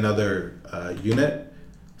pay another unit.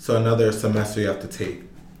 So another semester you have to take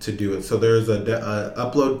to do it. So there's a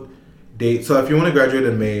upload date. So if you want to graduate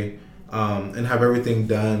in May and have everything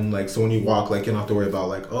done, like, so when you walk, like, you don't have to worry about,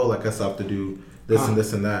 like, oh, like, I still have to do this and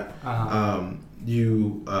this and that.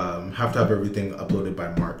 You have to have everything uploaded by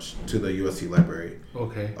March to the USC library.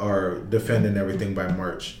 Okay. Or defend and everything by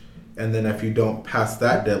March. And then if you don't pass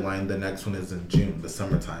that deadline, the next one is in June, the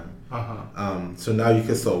summertime. So now you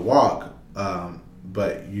can still walk,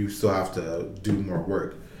 but you still have to do more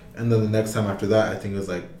work. And then the next time after that, I think is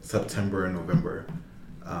like September and November.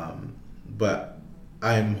 But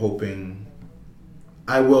I'm hoping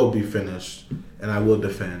I will be finished and I will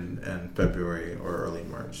defend in February or early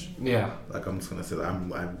March. Yeah. Like, I'm just going to say that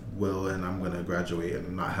I will, and I'm going to graduate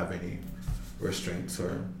and not have any restraints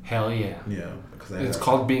or... Hell yeah. Yeah. It's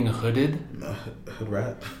called being hooded. Hood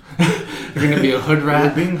rat. You're going to be a hood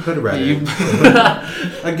rat? You're being hood rat.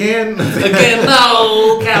 Again,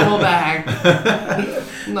 no, Camelback.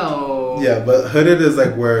 No. Yeah, but hooded is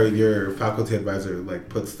like where your faculty advisor like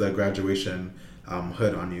puts the graduation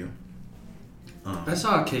hood on you. I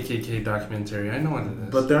saw a KKK documentary. I know what it is.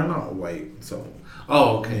 But they're not white, so...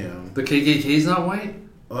 Oh, okay. Yeah. The KKK's not white?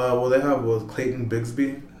 Well, they have Clayton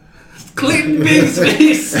Bigsby. Clayton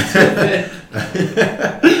Bigsby!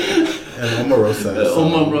 And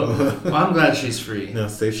Omarosa. Well, I'm glad she's free. No,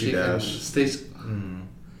 Stacey Dash. Stacey...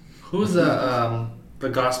 Who's the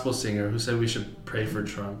gospel singer who said we should pray for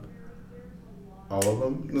Trump? All of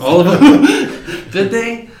them? All of them? Did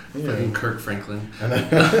they? Yeah. Fucking Kirk Franklin.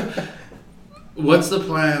 What's the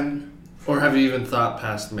plan, or have you even thought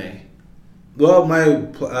past May? Well, my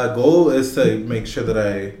goal is to make sure that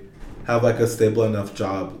I have like a stable enough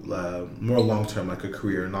job, more long term, like a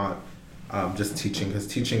career, not just teaching, because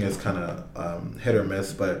teaching is kind of hit or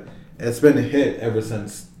miss, but it's been a hit ever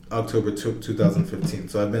since October 2015.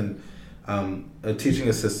 So I've been a teaching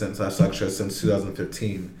assistant / lecturer since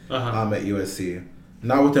 2015 at USC.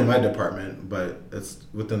 Not within my department, but it's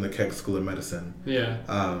within the Keck School of Medicine. Yeah.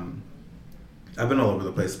 I've been all over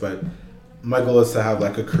the place, but my goal is to have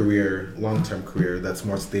like a career, long-term career that's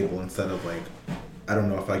more stable instead of like, I don't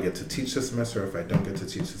know if I get to teach this semester or if I don't get to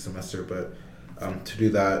teach this semester, but to do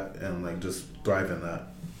that and like just thrive in that.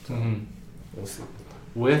 So we'll see.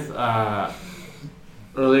 With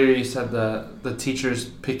earlier you said the teachers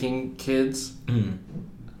picking kids.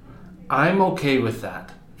 I'm okay with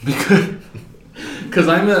that because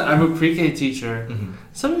I'm a pre-K teacher.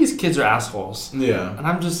 Some of these kids are assholes. Yeah. And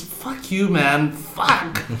I'm just, fuck you, man.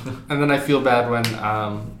 Fuck. And then I feel bad when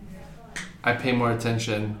I pay more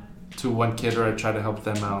attention to one kid or I try to help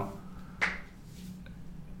them out.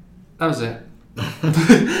 That was it.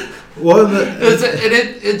 Well,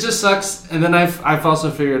 it just sucks. And then I've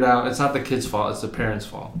also figured out it's not the kid's fault, it's the parents'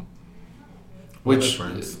 fault. Which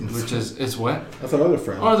is it's what? That's our other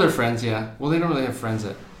friend. Or their friends, yeah. Well, they don't really have friends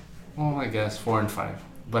I guess 4 and 5,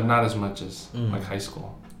 but not as much as like high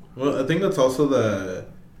school. Well, I think that's also the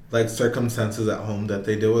like circumstances at home that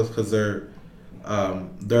they deal with because there's a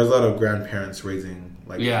lot of grandparents raising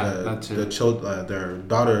like their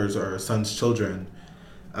daughters or sons' children,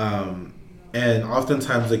 and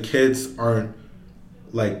oftentimes the kids aren't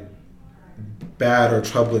like bad or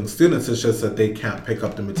troubling students. It's just that they can't pick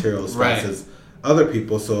up the material as fast as other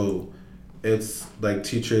people. So it's like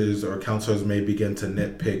teachers or counselors may begin to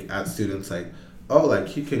nitpick at students like, oh, like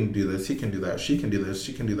he can do this, he can do that, she can do this,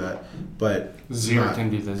 she can do that, but Zero can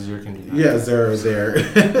do this, Zero can do that. Yeah, Zero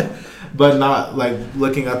there. But not like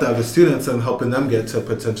looking at the other students and helping them get to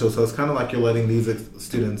potential. So it's kind of like you're letting these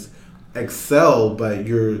students excel, but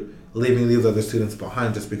you're leaving these other students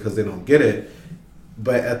behind just because they don't get it.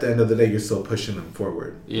 But at the end of the day, you're still pushing them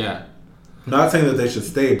forward. Yeah. Not saying that they should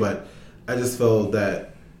stay, but I just feel that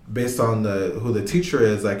based on who the teacher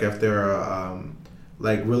is, like if they're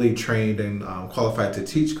like really trained and qualified to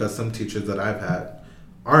teach, because some teachers that I've had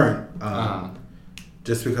aren't,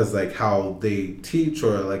 just because like how they teach,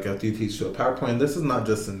 or like if you teach to a PowerPoint. This is not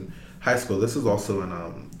just in high school. This is also in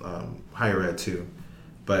higher ed too.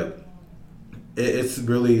 But it's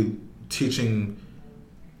really teaching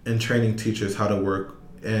and training teachers how to work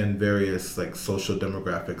in various like social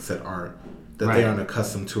demographics that they aren't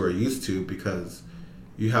accustomed to or used to, because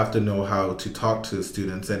you have to know how to talk to the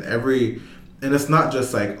students and it's not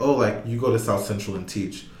just like, oh, like you go to South Central and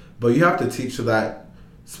teach, but you have to teach to that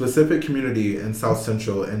specific community in South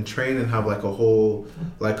Central and train and have like a whole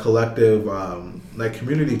like collective like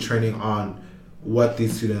community training on what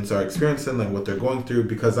these students are experiencing, like what they're going through,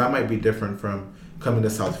 because that might be different from coming to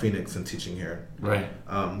South Phoenix and teaching here. Right.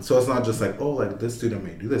 So it's not just like, oh, like this student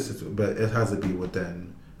may do this, but it has to be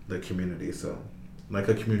within the community. So like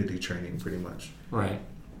a community training pretty much. Right.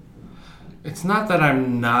 It's not that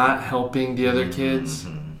I'm not helping the other kids.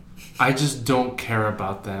 I just don't care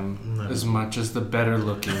about them as much as the better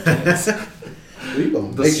looking kids.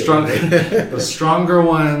 The stronger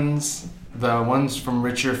ones, the ones from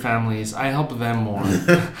richer families, I help them more.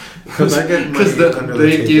 Because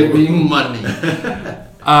they give me money.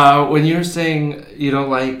 When you're saying you don't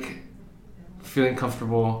like feeling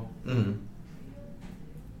comfortable,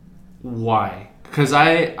 why? Because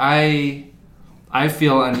I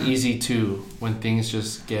feel uneasy too when things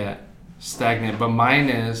just get stagnant. But mine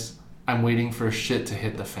is I'm waiting for shit to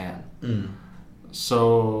hit the fan.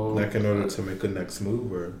 So like in order to make a next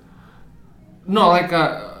move, or no, like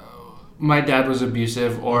my dad was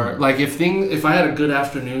abusive, or like if I had a good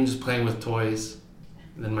afternoon just playing with toys,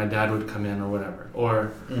 then my dad would come in or whatever, or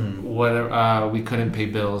whatever, we couldn't pay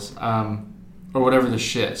bills, or whatever the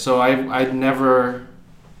shit. So I'd never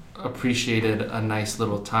appreciated a nice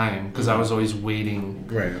little time because I was always waiting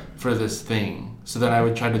for this thing. So then I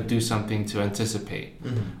would try to do something to anticipate.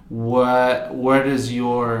 Where does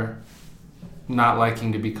your not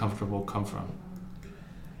liking to be comfortable come from?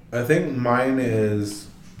 I think mine is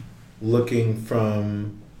looking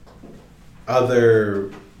from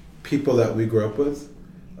other people that we grew up with,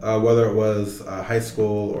 whether it was high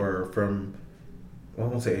school or from, well, I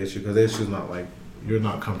won't say ASU, because ASU is not like, you're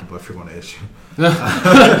not comfortable if you're going to ASU.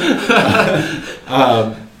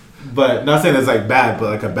 But not saying it's like bad,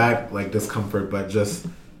 but like a bad like discomfort, but just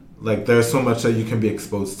like there's so much that you can be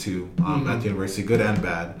exposed to at the university, good and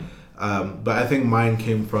bad. But I think mine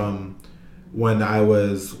came from when I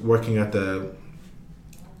was working at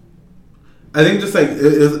I think just like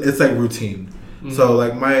it's like routine. So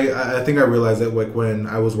like I think I realized that like when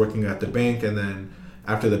I was working at the bank, and then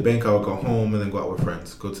after the bank I would go home and then go out with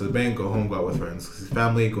friends. Go to the bank, go home, go out with friends.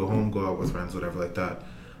 Family, go home, go out with friends, whatever like that.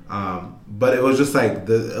 But it was just like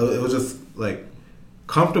it was just like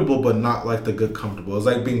comfortable, but not like the good comfortable. It was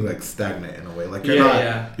like being like stagnant in a way. Like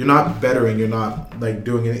you're not bettering, you're not like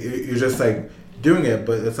doing it. You're just like doing it,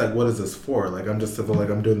 but it's like, what is this for? Like I'm just like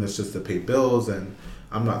I'm doing this just to pay bills, and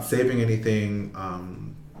I'm not saving anything.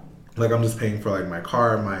 Like I'm just paying for like my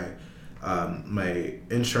car, my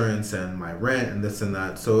insurance, and my rent, and this and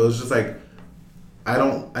that. So it was just like I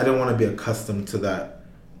didn't want to be accustomed to that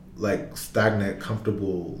like stagnant,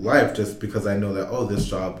 comfortable life just because I know that this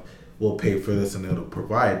job will pay for this and it'll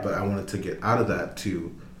provide, but I wanted to get out of that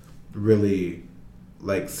to really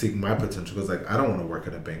like seek my potential because like I don't want to work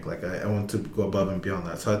at a bank. Like I want to go above and beyond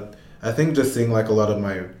that. So I think just seeing like a lot of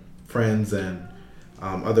my friends and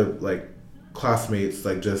other like classmates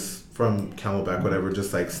like just from Camelback whatever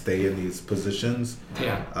just like stay in these positions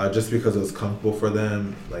just because it was comfortable for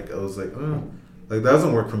them. Like I was like like that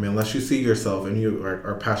doesn't work for me unless you see yourself and you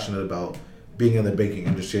are passionate about being in the banking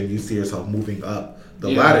industry and you see yourself moving up the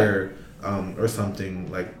ladder or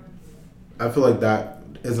something. Like I feel like that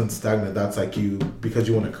isn't stagnant. That's like you because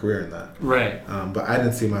you want a career in that, right? But I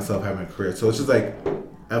didn't see myself having a career, so it's just like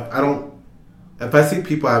if I see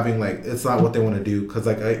people having like it's not what they want to do because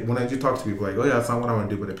like when I do talk to people like it's not what I want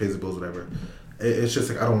to do but it pays the bills whatever. It's just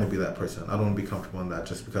like I don't want to be that person. I don't want to be comfortable in that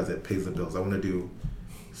just because it pays the bills. I want to do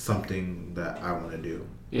something that I want to do.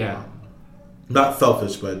 Yeah. Not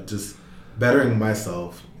selfish, but just bettering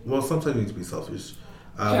myself. Well, sometimes you need to be selfish.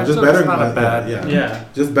 Just bettering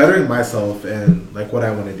just bettering myself and like what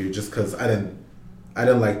I want to do. Just because I didn't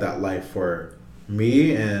like that life for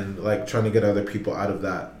me, and like trying to get other people out of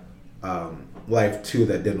that life too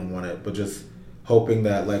that didn't want it, but just hoping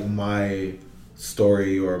that like my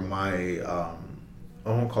story or my I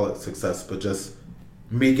won't call it success, but just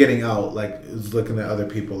me getting out like is looking at other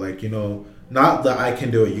people like not that I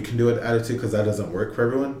can do it, you can do it attitude because that doesn't work for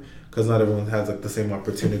everyone because not everyone has like the same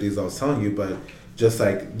opportunities I was telling you, but just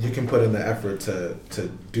like you can put in the effort to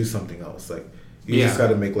do something else. Like you just got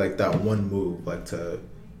to make like that one move, like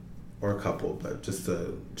or a couple, but just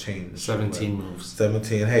to change. 17 moves.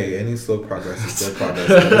 17. Hey, any slow progress is slow progress.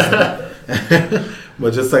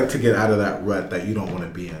 But just like to get out of that rut that you don't want to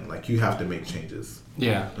be in. Like you have to make changes.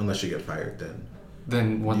 Yeah. Unless you get fired,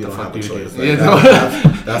 then what the fuck do you do? Like,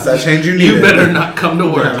 that's that change you need. You better not come to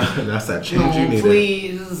work. That's that change you need.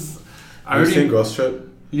 Please. Have you seen Girls Trip?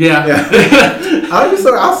 Yeah.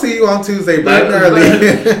 I'll see you on Tuesday, bright and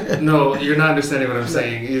early. No, you're not understanding what I'm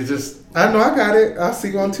saying. It's just... I know, I got it. I'll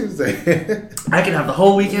see you on Tuesday. I can have the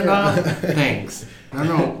whole weekend off? Thanks.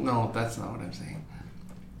 No, that's not what I'm saying.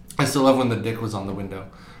 I still love when the dick was on the window.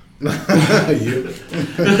 You.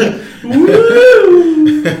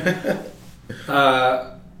 Woo!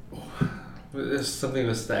 Something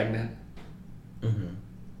was stagnant. Mm-hmm.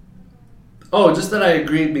 Oh, just that I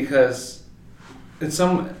agreed because... It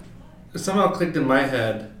somehow clicked in my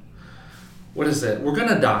head. What is it? We're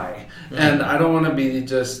gonna die, and I don't want to be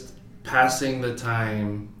just passing the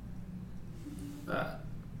time.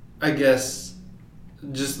 I guess,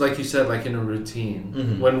 just like you said, like in a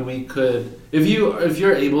routine. When we could, if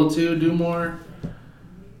you're able to do more.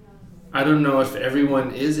 I don't know if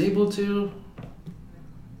everyone is able to.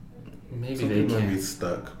 Maybe some they people can. Be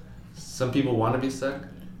stuck. Some people want to be stuck.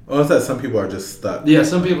 Oh, it's that some people are just stuck. Yeah,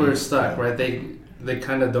 some people are stuck, right? They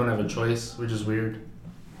kind of don't have a choice, which is weird.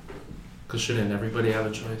 Because shouldn't everybody have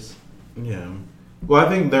a choice? Yeah. Well, I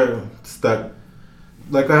think they're stuck.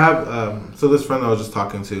 Like I have, so this friend I was just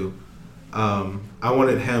talking to, I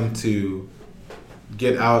wanted him to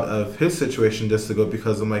get out of his situation just to go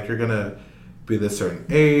because I'm like, you're going to be this certain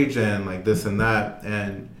age and like this and that.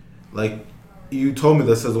 And like, you told me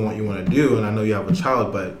this isn't what you want to do. And I know you have a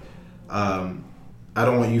child, but I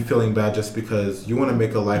don't want you feeling bad just because you want to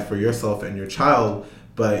make a life for yourself and your child,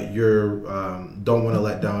 but you don't want to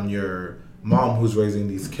let down your mom who's raising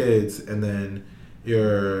these kids, and then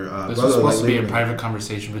your this brother. Was supposed like, to be a private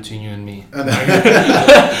conversation between you and me.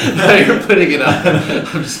 Now you're putting it up.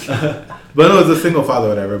 I'm just kidding. But no, it's a single father, or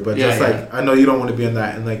whatever. But like, I know you don't want to be in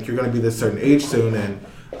that, and like you're gonna be this certain age soon, and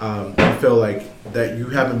I feel like that you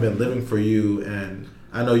haven't been living for you, and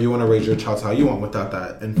I know you want to raise your child how you want without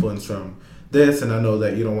that influence from this, and I know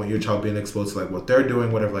that you don't want your child being exposed to like what they're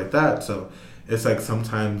doing, whatever like that. So it's like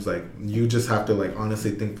sometimes like you just have to like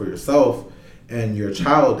honestly think for yourself and your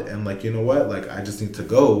child, and like, you know what, like I just need to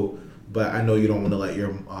go, but I know you don't want to let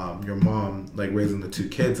your mom like raising the two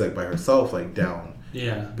kids like by herself like down,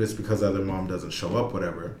 just because the other mom doesn't show up,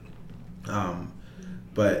 whatever.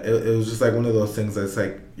 But it was just like one of those things that's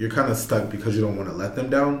like you're kind of stuck because you don't want to let them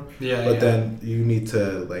down, but then you need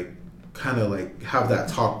to like kind of like have that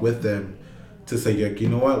talk with them to say, like, you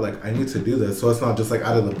know what, like I need to do this, so it's not just like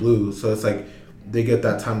out of the blue. So it's like they get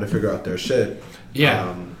that time to figure out their shit,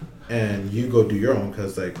 and you go do your own,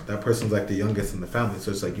 because like that person's like the youngest in the family.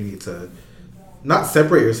 So it's like you need to not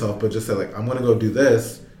separate yourself, but just say like, I'm gonna go do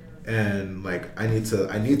this, and like I need to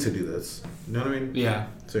do this. You know what I mean? Yeah.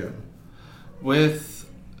 So yeah. With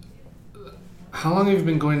how long have you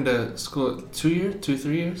been going to school? 3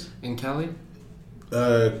 years in Cali?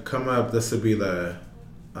 Come up. This would be the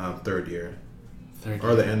third year. Third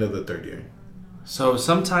or the year. end of the third year. So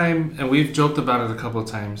sometime, and we've joked about it a couple of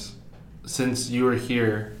times, since you were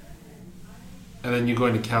here, and then you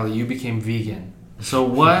going to Cali, you became vegan. So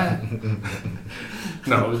what?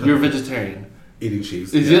 No, you're vegetarian. Eating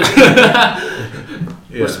cheese.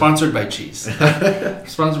 We're sponsored by cheese.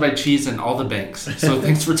 Sponsored by cheese and all the banks. So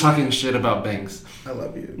thanks for talking shit about banks. I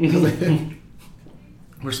love you.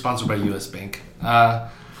 We're sponsored by U.S. Bank.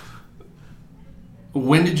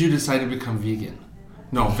 When did you decide to become vegan?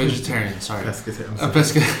 No, vegetarian. Sorry.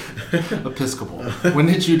 Episcopal. When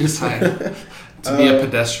did you decide to be a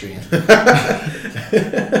pedestrian?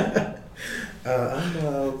 I'm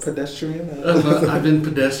a pedestrian. I've been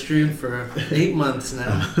pedestrian for 8 months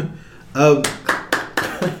now.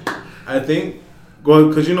 I think, well,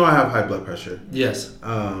 because you know I have high blood pressure. Yes.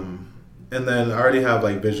 And then I already have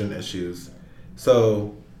like vision issues.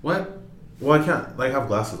 So what? Well, I can't like have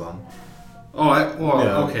glasses on.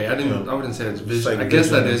 Oh, okay. I wouldn't say it's vision. Like I guess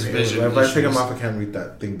that is vision. If I take them off, I can't read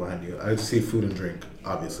that thing behind you. I just see food and drink,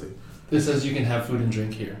 obviously. It says you can have food and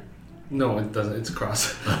drink here. No, it doesn't. It's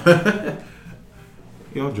cross.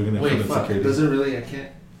 You're drinking it. Wait, fuck. Does it really? I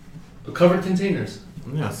can't. Covered containers.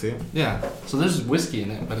 Yeah, see? Yeah. So there's whiskey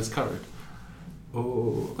in it, but it's covered.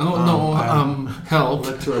 Oh. Help. I'd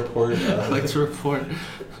like to report. I'd like to report.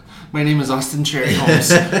 My name is Austin Cherry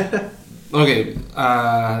Holmes. Okay.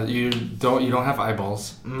 You don't have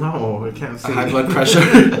eyeballs. No, I can't see. High blood pressure.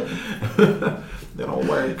 They don't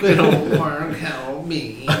work. They don't work. Help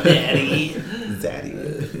me, Daddy.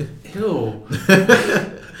 Zaddy. Ew.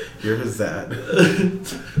 You're his Zad.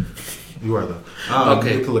 You are though.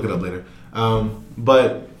 Okay. You can look it up later.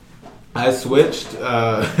 But I switched.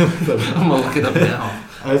 I'm gonna look it up now.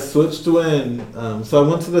 I switched when. So I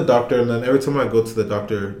went to the doctor, and then every time I go to the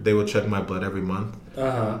doctor, they would check my blood every month.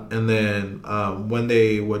 And then when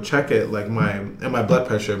they would check it, like my blood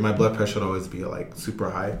pressure would always be like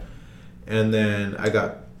super high. And then I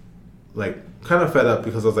got like kind of fed up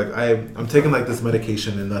because I was like, I'm taking like this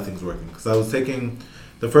medication and nothing's working. Because I was taking,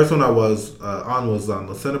 the first one I was on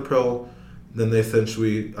lisinopril. Then they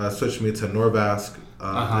essentially switched me to Norvasc,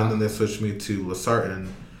 and then they switched me to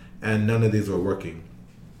Losartan, and none of these were working.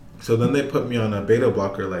 So then they put me on a beta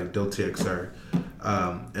blocker like Diltiazem,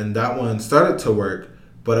 and that one started to work,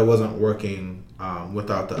 but it wasn't working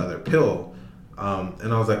without the other pill.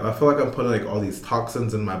 And I was like, I feel like I'm putting like all these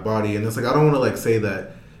toxins in my body, and it's like I don't want to like say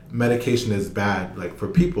that medication is bad like for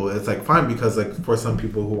people. It's like fine because like for some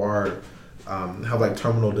people who are have like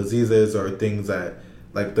terminal diseases or things that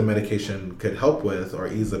like the medication could help with or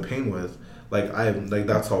ease the pain with, like I'm like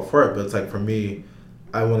that's all for it. But it's like for me,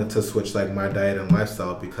 I wanted to switch like my diet and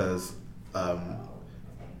lifestyle because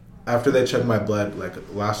after they checked my blood like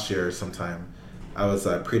last year sometime, I was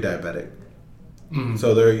pre-diabetic. Mm-hmm.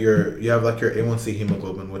 So you have like your A1C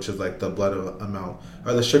hemoglobin, which is like the blood amount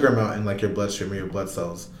or the sugar amount in like your bloodstream or your blood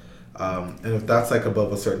cells, and if that's like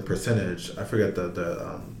above a certain percentage, I forget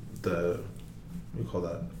the what do you call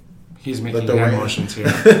that? He's making hand motions here.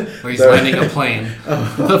 Like he's landing a plane.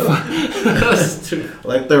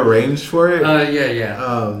 Like the range for it?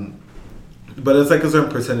 Yeah. But it's like a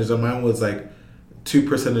certain percentage. And mine was like 2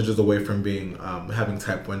 percentages away from being having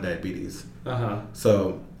type 1 diabetes.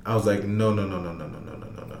 So I was like, no.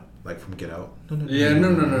 Like from Get Out.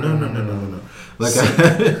 No. Like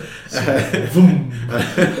I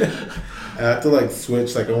had to like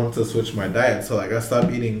switch. Like I wanted to switch my diet. So like I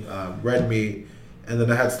stopped eating red meat. And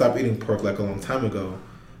then I had stopped eating pork like a long time ago.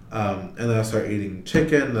 And then I started eating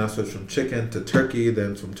chicken. And I switched from chicken to turkey.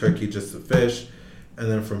 Then from turkey just to fish. And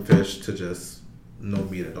then from fish to just no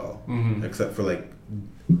meat at all. Mm-hmm. Except for like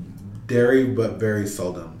dairy, but very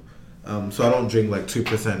seldom. So I don't drink like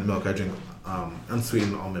 2% milk. I drink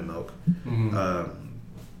unsweetened almond milk. Mm-hmm.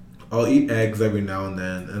 I'll eat eggs every now and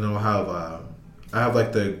then. And I'll have, I have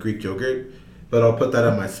like the Greek yogurt. But I'll put that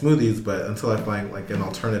in my smoothies. But until I find like an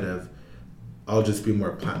alternative, I'll just be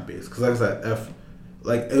more plant-based. Because like I said,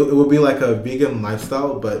 it would be like a vegan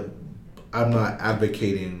lifestyle, but I'm not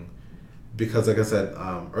advocating because like I said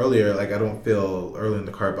earlier, like I don't feel early in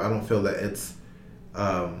the car, but I don't feel that it's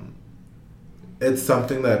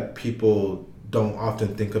something that people don't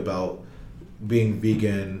often think about being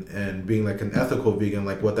vegan and being like an ethical vegan,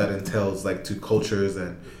 like what that entails like to cultures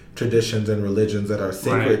and traditions and religions that are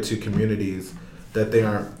sacred to communities that they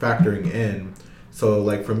aren't factoring in. So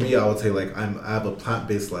like for me, I would say like I have a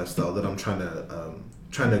plant-based lifestyle that I'm trying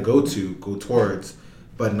to go towards,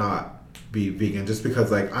 but not be vegan. Just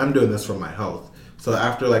because like I'm doing this for my health. So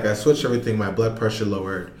after like I switched everything, my blood pressure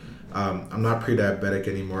lowered. I'm not pre-diabetic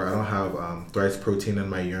anymore. I don't have thrice protein in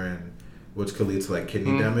my urine, which could lead to like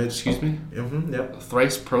kidney damage. Excuse me. Mm-hmm. Yep.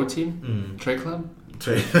 Thrice protein. Tray Club.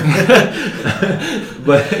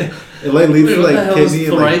 But it like leads to like kidney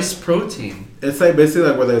thrice protein. It's like basically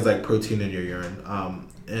like where there's like protein in your urine.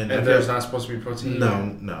 And there's not supposed to be protein.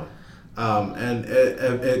 No. And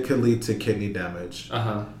it could lead to kidney damage.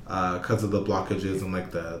 Because of the blockages and like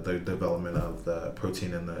the development of the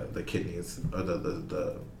protein in the kidneys or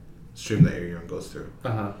the stream that your urine goes through.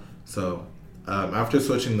 So after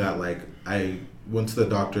switching that, like I went to the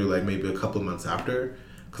doctor like maybe a couple of months after.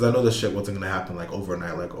 Because I know this shit wasn't going to happen, like,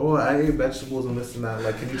 overnight. Like, oh, I ate vegetables and this and that.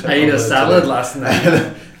 Like, can you check I ate a salad last night.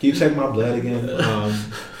 Can you check my blood again?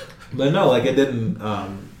 But no, like, it didn't.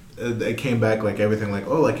 It came back, like, everything, like,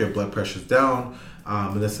 oh, like, your blood pressure's down,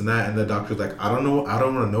 and this and that. And the doctor's like, I don't want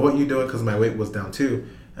to know what you're doing because my weight was down, too.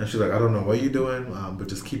 And she's like, I don't know what you're doing, but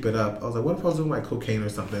just keep it up. I was like, what if I was doing, like, cocaine or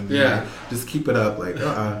something? Yeah. Like, just keep it up. Like,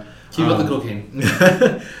 Keep up the cocaine.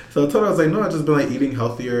 So I told her, I was like, no, I've just been like eating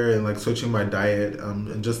healthier and like switching my diet,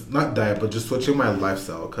 and just not diet, but just switching my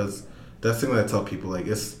lifestyle. Because that's the thing that I tell people, like,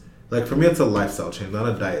 it's like for me, it's a lifestyle change, not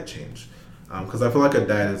a diet change. Because I feel like a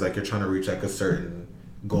diet is like you're trying to reach like a certain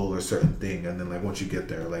goal or certain thing, and then like once you get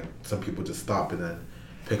there, like some people just stop and then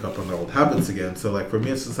pick up on their old habits again. So like for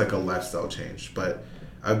me, it's just like a lifestyle change. But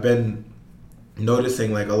I've been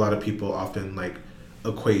noticing like a lot of people often like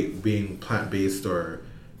equate being plant-based or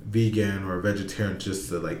vegan or vegetarian just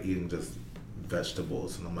to like eating just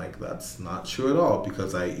vegetables, and I'm like, that's not true at all,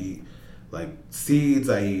 because I eat like seeds,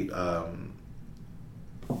 I eat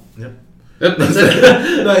Yep, that's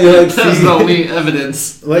it. No, you like that's the only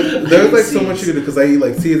evidence. Like there's like so much you can do, because I eat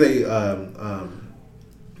like seeds, I eat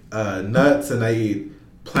nuts, and I eat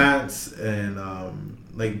plants and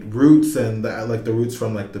like roots, and like the roots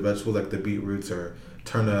from like the vegetables, like the beetroots or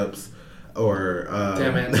turnips or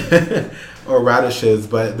damn it. or radishes.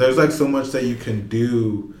 But there's like so much that you can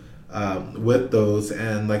do with those,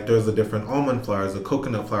 and like there's the different almond flours, the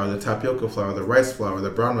coconut flour, the tapioca flour, the rice flour, the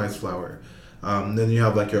brown rice flour. Then you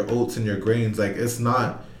have like your oats and your grains. Like it's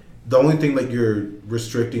not the only thing that you're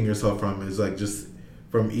restricting yourself from is like just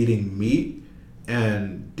from eating meat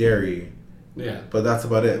and dairy. Yeah. But that's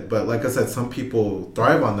about it. But like I said, some people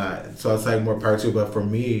thrive on that, so it's like more power to. But for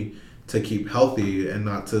me, to keep healthy and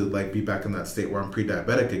not to like be back in that state where I'm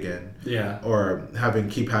pre-diabetic again. Yeah. Or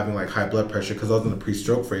keep having like high blood pressure, because I was in the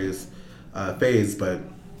pre-stroke phase, but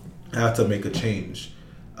I had to make a change.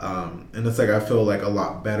 And it's like I feel like a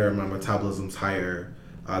lot better. My metabolism's higher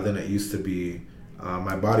than it used to be.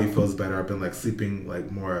 My body feels better. I've been like sleeping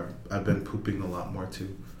like more. I've been pooping a lot more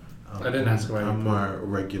too. I didn't ask why. I'm more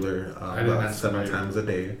regular, about 7 times a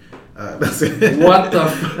day. That's it. What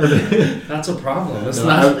the? That's a problem. That's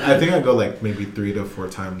not. I think I go like maybe 3 to 4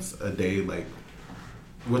 times a day, like,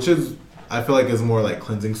 which is I feel like is more like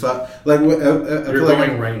cleansing. So I you're feel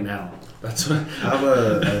going like right now. That's what. I have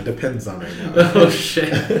a depends on right now. Oh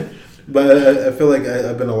shit. But I feel like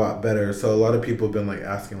I've been a lot better. So a lot of people have been like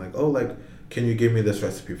asking like, oh, like, can you give me this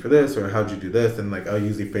recipe for this, or how'd you do this? And like I'll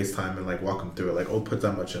usually FaceTime and like walk them through it, like, oh, put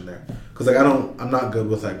that much in there, because like I'm not good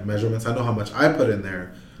with like measurements. I know how much I put in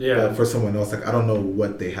there, but for someone else, like I don't know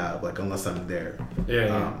what they have, like unless I'm there.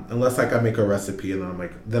 Unless like I make a recipe and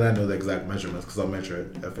then I know the exact measurements, because I'll measure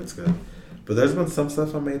it if it's good. But there's been some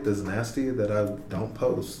stuff I made that's nasty that I don't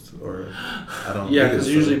post, or I don't. Yeah, because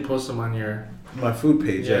you usually post them on my food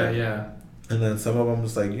page. Yeah. And then some of them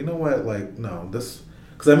was like, you know what, like, no, this.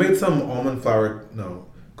 Because I made some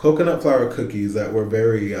coconut flour cookies that were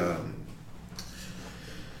very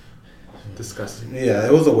disgusting. Yeah,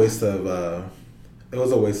 it was a waste of. It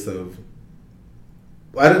wasn't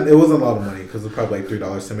a lot of money, because it was probably like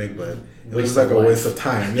 $3 to make, but it was just like a waste of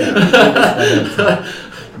time. Yeah.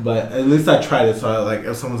 But at least I tried it. So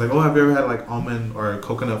if someone's like, "Oh, have you ever had like almond or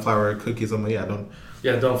coconut flour cookies?" I'm like, "Yeah, don't."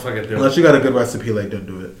 Yeah, don't fucking do it. Unless you got a good recipe, like, don't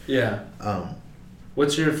do it. Yeah.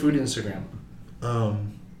 What's your food Instagram?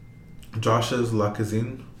 Josh's La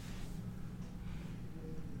Cuisine.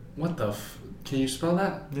 What the can you spell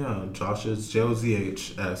that? Yeah, Josh's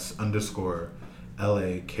JOZHS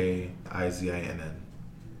 _LAKIZINN.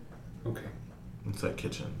 Okay. It's like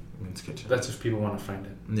kitchen. It means kitchen. That's if people want to find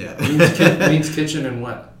it. Yeah. Means kitchen and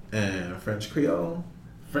what? And French Creole.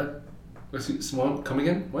 Come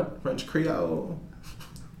again? What? French Creole.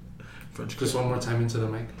 Just one more time into the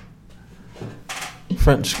mic.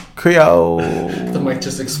 French Creole. The mic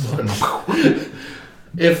just exploded.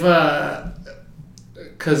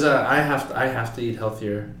 Because I have to eat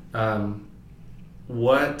healthier.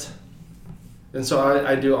 What? And so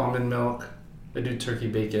I do almond milk. I do turkey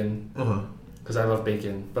bacon. Because I love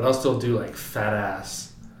bacon, but I'll still do like fat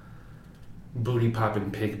ass, booty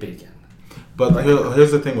popping pig bacon. But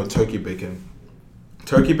here's the thing with turkey bacon.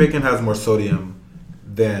 Turkey bacon has more sodium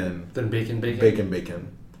than bacon.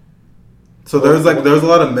 Bacon. So there's a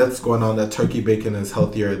lot of myths going on that turkey bacon is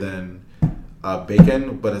healthier than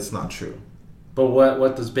bacon, but it's not true. But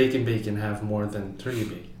what does bacon have more than turkey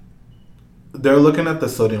bacon? They're looking at the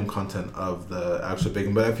sodium content of the actual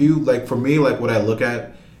bacon. But if you, like, for me, like, what I look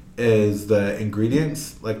at is the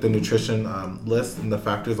ingredients, like the nutrition list and the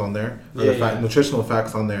factors on there, or nutritional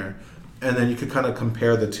facts on there. And then you could kind of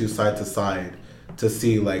compare the two side to side to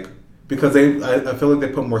see, like, because I feel like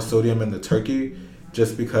they put more sodium in the turkey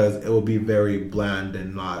just because it will be very bland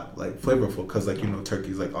and not, like, flavorful because, like, you know,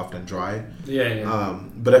 turkey's, like, often dry.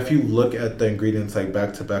 But if you look at the ingredients, like,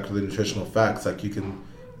 back to back to the nutritional facts, like, you can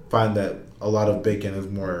find that a lot of bacon is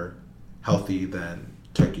more healthy than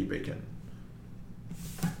turkey bacon.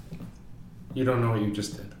 You don't know what you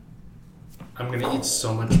just did. I'm gonna eat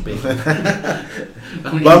so much bacon.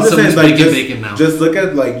 I'm gonna eat so much bacon now. Just look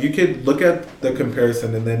at, like, you could look at the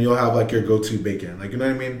comparison and then you'll have, like, your go-to bacon. Like, you know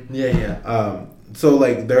what I mean? Yeah. So,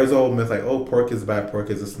 like, there's a whole myth, like, oh, pork is bad, pork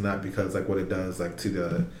is this and that, because, like, what it does, like, to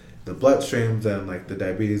the bloodstreams and, like, the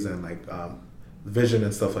diabetes and, like, vision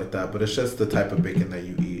and stuff like that. But it's just the type of bacon that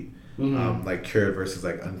you eat, like, cured versus,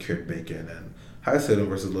 like, uncured bacon, and high sodium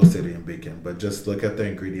versus low sodium bacon. But just look at the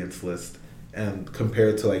ingredients list and compare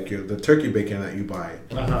it to, like, the turkey bacon that you buy,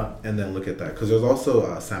 and then look at that. Because there's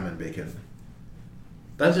also salmon bacon.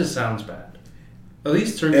 That just sounds bad. At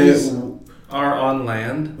least turkeys are on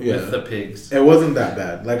land with the pigs. It wasn't that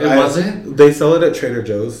bad. Like, wasn't? They sell it at Trader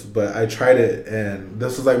Joe's, but I tried it, and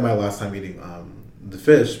this was, like, my last time eating the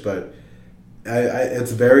fish. But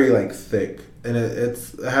it's very, like, thick, and it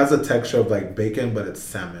has a texture of, like, bacon, but it's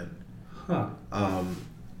salmon.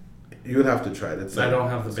 You would have to try it. I don't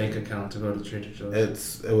have the bank account to go to Trader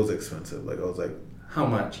Joe's. It was expensive. Like, I was like, how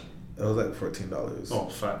much? It was like $14. Oh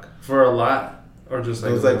fuck! For a lot, or just like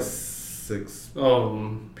it was like 6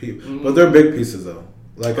 pieces, but they're big pieces though.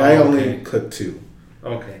 Like, I only cooked 2.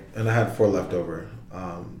 Okay. And I had 4 left over.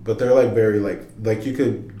 But they're, like, very, like you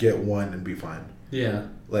could get one and be fine. Yeah.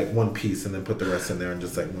 Like, one piece and then put the rest in there and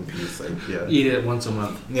just, like, one piece. Like, yeah. Eat it once a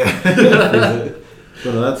month. Yeah.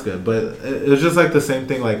 But no, that's good. But it's just, like, the same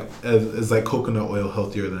thing, like, is like coconut oil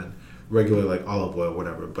healthier than regular, like, olive oil,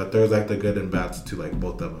 whatever. But there's, like, the good and bads to, like,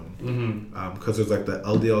 both of them. Because there's, like, the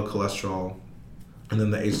LDL cholesterol and then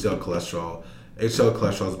the HDL cholesterol. HDL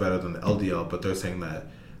cholesterol is better than the LDL, but they're saying that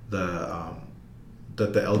the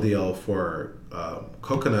LDL for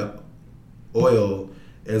coconut oil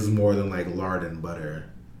is more than, like, lard and butter.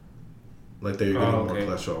 Like, that you're getting more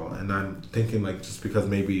cholesterol. And I'm thinking, like, just because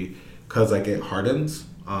like, it hardens,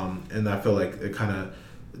 and I feel like it kind of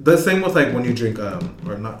the same with, like, when you drink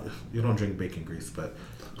or not, you don't drink bacon grease, but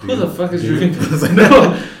who the fuck is drinking?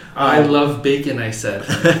 No, I love bacon. I said,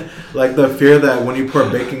 like, the fear that when you pour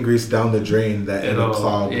bacon grease down the drain that it'll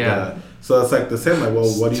clog. So it's, like, the same. Like, well,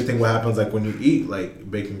 what do you think? What happens, like, when you eat,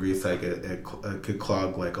 like, bacon grease? Like, it could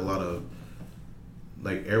clog, like, a lot of,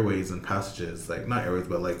 like, airways and passages, like, not airways,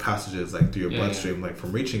 but, like, passages, like, through your bloodstream, like,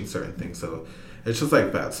 from reaching certain things. So it's just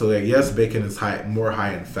like fat. So, like, yes, bacon is more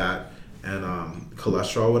high in fat and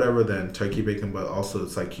cholesterol, whatever, than turkey bacon. But also,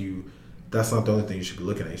 it's like that's not the only thing you should be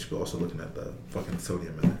looking at. You should be also looking at the fucking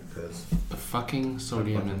sodium in it, because the fucking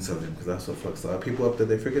sodium in sodium, because that's what fucks a lot of people up that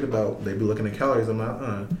they forget about. They be looking at calories. I'm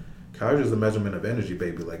like, calories is a measurement of energy,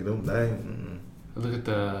 baby. Like, don't die. Look at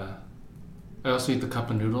I also eat the cup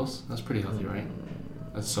of noodles. That's pretty healthy, right?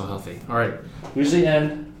 That's so healthy. All right, we usually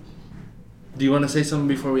end. Do you want to say something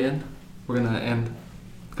before we end? We're gonna end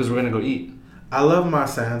because we're gonna go eat. I love my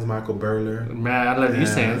Sans, Michael Burler. Man, I love you,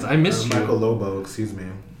 Sans. I miss you. Michael Lobo, excuse me.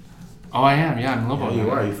 Oh, I am. Yeah, I'm Lobo. Yeah, you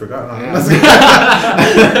are. You forgot.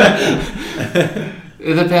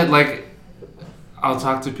 It depends. Like, I'll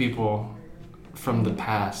talk to people from the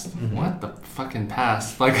past. What the fucking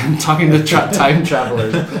past? Like, I'm talking to time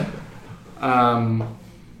travelers. And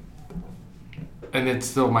it's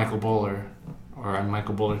still Michael Bowler, or I'm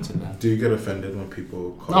Michael Bowler to them. Do you get offended when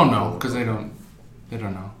people call? Oh no, because they don't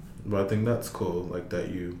know. But I think that's cool, like, that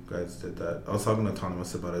you guys did that. I was talking to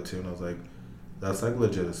Autonomous about it too, and I was like, that's, like,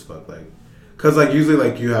 legit as fuck, like, because, like, usually,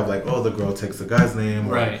 like, you have, like, oh, the girl takes the guy's name,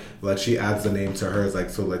 or, right? Like, she adds the name to hers,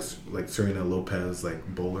 like, so, like Serena Lopez, like,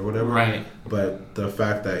 Bowler, whatever, right? But the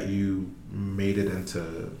fact that you made it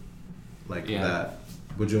into, like, that,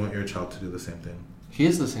 would you want your child to do the same thing? He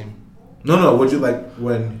is the same. No. Would you, like,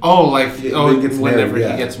 when? Oh, like, whenever he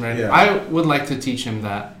gets married. Yeah. I would like to teach him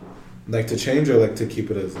that. Like, to change, or, like, to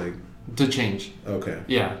keep it as, like? To change. Okay.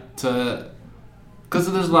 Yeah.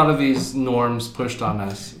 Because there's a lot of these norms pushed on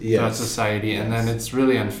us throughout society, and then it's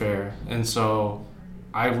really unfair. And so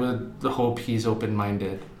I would hope he's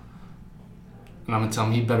open-minded. And I'm going to tell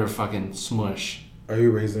him he better fucking smush. Are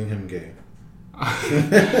you raising him gay?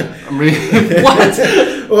 I mean, what?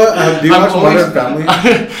 Well, do you watch Modern Family?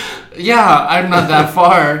 Yeah, I'm not that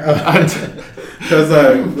far. Because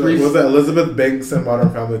was it Elizabeth Banks in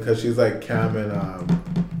Modern Family? Because she's like Cam and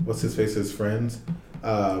what's his face's friends,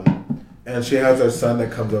 and she has her son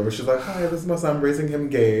that comes over. She's like, "Hi, this is my son. I'm raising him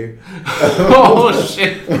gay." Oh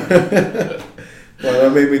shit! Well,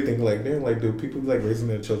 that made me think like, damn, like, do people like raising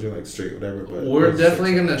their children like straight, whatever? But we're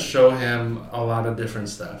definitely gonna show him a lot of different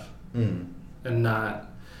stuff, mm. and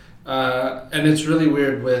not, and it's really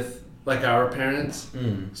weird with like our parents.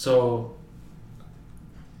 So,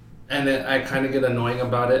 and I kind of get annoying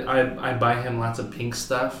about it. I buy him lots of pink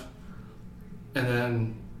stuff, and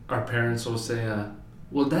then our parents will say,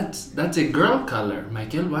 "Well, that's a girl color,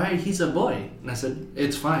 Michael. Why? He's a boy." And I said,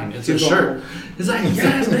 "It's fine. It's a shirt." He's like,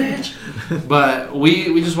 "Yes, bitch." But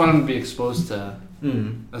we just want him to be exposed to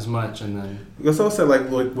as much, and then because I said like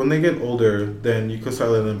when they get older, then you could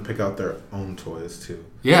start letting them pick out their own toys too.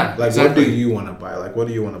 Yeah, like exactly. What do you want to buy? Like what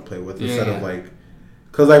do you want to play with instead of like,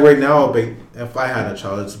 because like right now, if I had a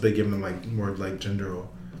child, it's big giving them like more like gender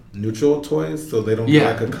neutral toys, so they don't get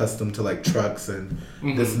like accustomed to like trucks and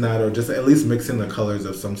this and that, or just at least mixing the colors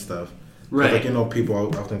of some stuff. Right. Like, you know, people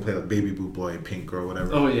often play like Baby Boot Boy, Pink or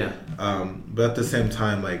whatever. Oh yeah. But at the same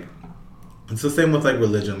time, like it's the same with like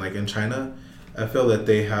religion. Like in China, I feel that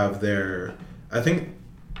they have I think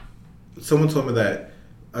someone told me that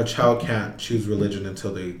a child can't choose religion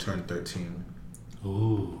until they turn 13.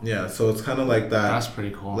 Ooh. Yeah, so it's kind of like that. That's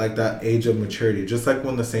pretty cool. Like that age of maturity, just like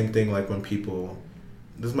when the same thing, like when people.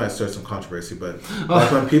 This might start some controversy, but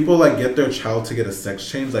like when people like get their child to get a sex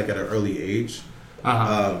change like at an early age, like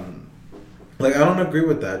I don't agree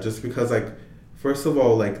with that. Just because like, first of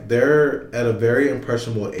all, like they're at a very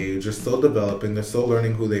impressionable age. They're still developing. They're still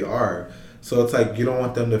learning who they are. So it's like you don't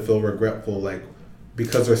want them to feel regretful, like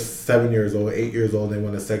because they're 7 years old, 8 years old, they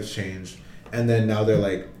want a sex change, and then now they're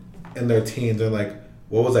like in their teens. They're like,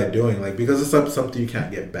 what was I doing? Like because it's something you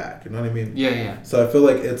can't get back. You know what I mean? Yeah. So I feel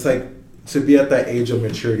like it's like. To be at that age of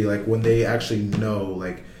maturity, like when they actually know,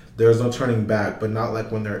 like there's no turning back, but not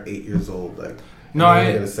like when they're 8 years old, like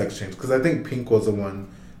I get a sex change. Because I think Pink was the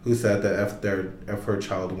one who said that if her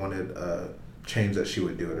child wanted a change, that she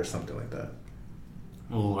would do it or something like that.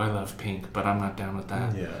 Oh, I love Pink, but I'm not down with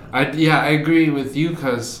that. Yeah, I agree with you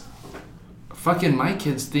because fucking my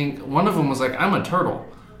kids think one of them was like, I'm a turtle.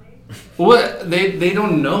 What they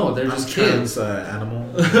don't know. They're just kids. Animal.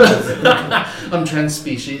 I'm trans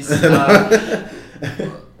species.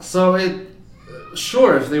 So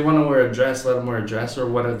sure, if they want to wear a dress, let them wear a dress or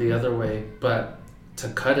whatever the other way. But to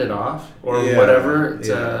cut it off or whatever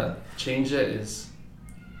to change it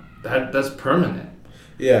that's permanent.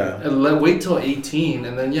 Yeah. And wait till 18,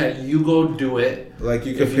 and then you go do it. Like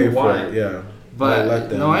you can pay for it. Yeah.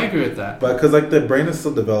 But no, I agree with that. But because like the brain is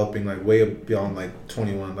still developing, like way beyond like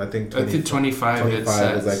 21. I think 25.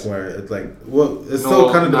 25 is like where it's like it's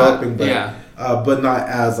still kind of developing, but but not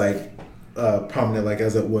as like prominent like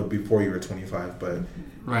as it would before you were 25. But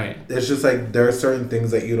right, it's just like there are certain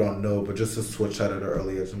things that you don't know, but just to switch at it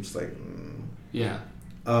early, I'm just like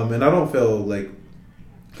and I don't feel like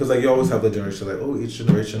because like you always have the generation like each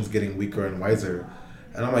generation's getting weaker and wiser.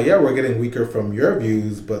 And I'm like, we're getting weaker from your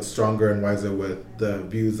views, but stronger and wiser with the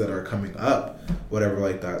views that are coming up, whatever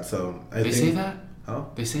like that. So I think... They say that? Huh?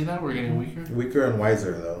 They say that? We're getting weaker? Weaker and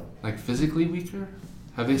wiser, though. Like physically weaker?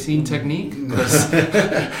 Have they seen Technique?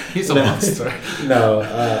 He's a monster. No,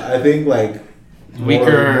 I think like...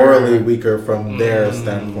 Weaker... Morally weaker from their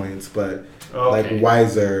standpoints, but like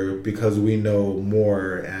wiser because we know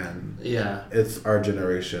more and it's our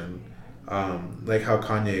generation. Like how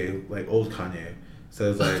Kanye, like old Kanye...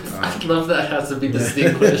 says like I love that has to be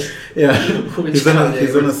distinguished. He's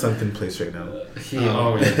in a sunken place right now. He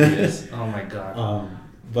is. Oh my god.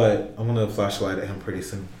 But I'm gonna flash a light at him pretty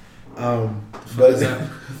soon. But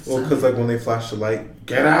because like when they flash the light,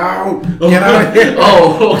 get out of here.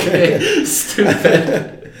 Oh, okay.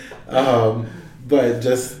 Stupid. But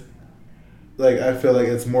just like I feel like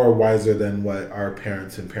it's more wiser than what our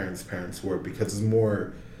parents and parents were because it's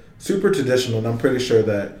more super traditional, and I'm pretty sure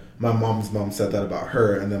that my mom's mom said that about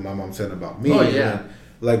her, and then my mom said it about me. Oh yeah. And,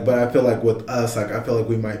 like, but I feel like with us, like I feel like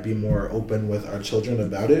we might be more open with our children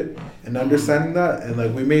about it and understanding that, and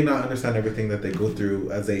like we may not understand everything that they go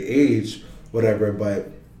through as they age, whatever.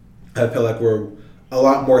 But I feel like we're a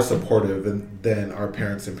lot more supportive than our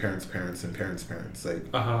parents and parents' parents and parents' parents, like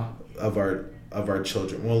of our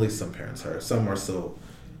children. Well, at least some parents are. Some are still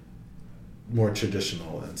more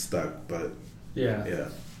traditional and stuck, but yeah.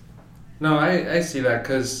 No, I see that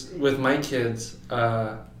because with my kids,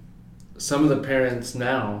 some of the parents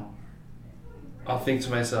now, I'll think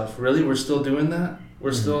to myself, really, we're still doing that?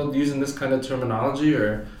 We're still using this kind of terminology,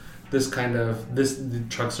 or this the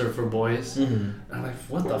trucks are for boys. Mm-hmm. I'm like,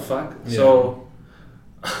 what the fuck? Yeah. So,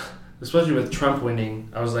 especially with Trump winning,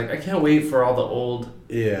 I was like, I can't wait for all the old.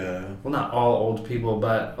 Yeah. Well, not all old people,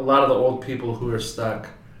 but a lot of the old people who are stuck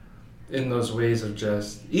in those ways of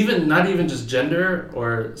just not even just gender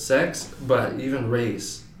or sex, but even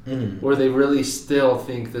race, where they really still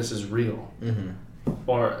think this is real,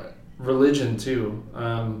 or religion too.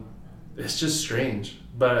 It's just strange,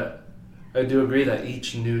 but I do agree that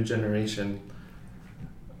each new generation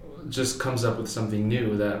just comes up with something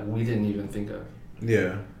new that we didn't even think of.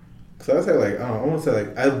 Yeah. So I say like, I want to say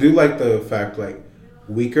like, I do like the fact like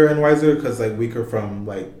weaker and wiser, because like weaker from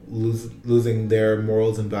like losing their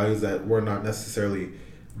morals and values that were not necessarily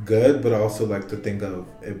good, but also like to think of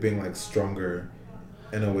it being like stronger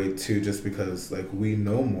in a way too, just because like we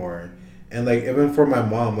know more. And like even for my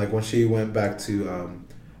mom, like when she went back to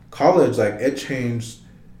college, like it changed.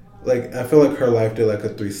 Like I feel like her life did like a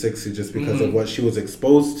 360 just because of what she was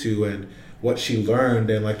exposed to and what she learned.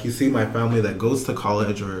 And like you see my family that goes to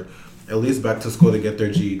college or at least back to school to get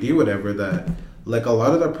their GED, whatever, that like a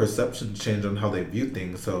lot of their perception change on how they view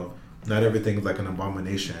things. So not everything's like an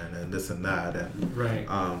abomination and this and that. And right.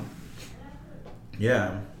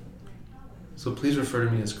 Yeah. So please refer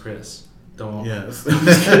to me as Chris. Don't. Yes.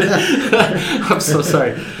 I'm so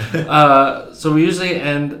sorry. So we usually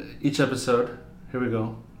end each episode. Here we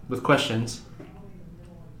go with questions.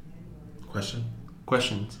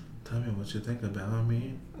 Questions. Tell me what you think about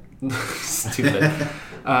me. Stupid.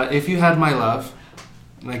 If you had my love,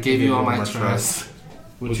 and I gave you all my trust,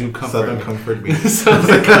 would you comfort me?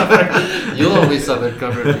 Southern comfort. You'll always Southern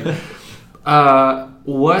comfort me.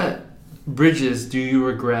 What bridges do you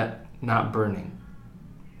regret not burning?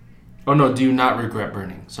 Oh no, do you not regret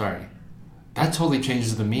burning? Sorry. That totally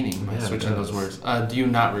changes the meaning by switching those words. Do you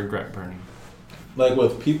not regret burning? Like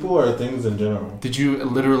with people or things in general? Did you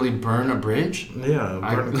literally burn a bridge? Yeah,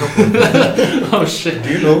 I burned a couple. Oh shit.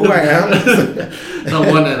 Do you know who I am? The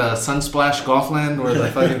one at Sunsplash Golfland or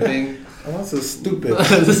the fucking thing? Oh, this is stupid.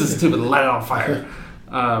 This is stupid. Light it on fire.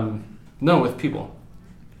 No, with people.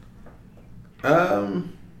 I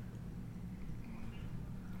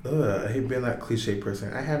hate being that cliche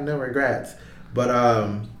person. I have no regrets. But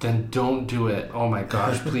then don't do it. Oh my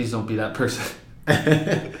gosh, please don't be that person.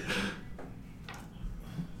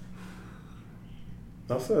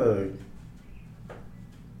 That's a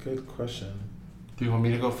good question. Do you want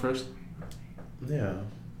me to go first? Yeah.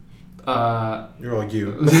 You're all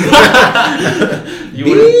you.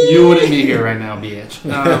 You wouldn't be here right now, bitch.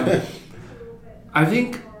 I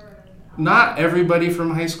think not everybody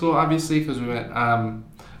from high school, obviously, because we went.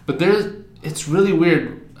 But it's really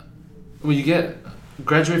weird when you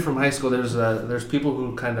graduate from high school. There's people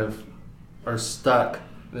who kind of are stuck.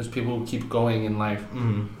 There's people who keep going in life.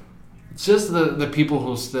 Mm. It's just the people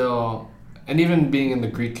who still, and even being in the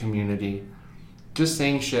Greek community, just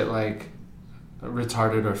saying shit like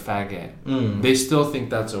retarded or faggot. Mm. They still think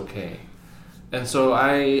that's okay. And so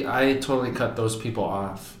I totally cut those people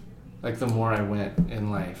off, like the more I went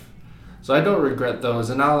in life. So I don't regret those.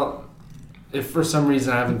 And if for some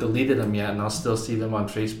reason I haven't deleted them yet and I'll still see them on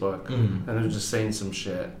Facebook and they're just saying some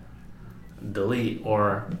shit, delete,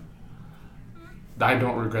 or I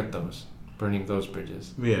don't regret burning those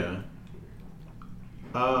bridges. Yeah.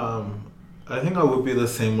 I think I would be the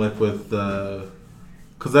same like with the,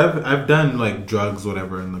 because I've done like drugs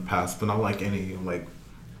whatever in the past, but not like any like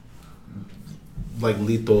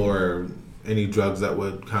lethal or any drugs that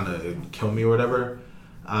would kind of kill me or whatever.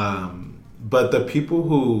 But the people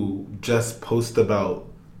who just post about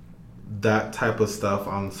that type of stuff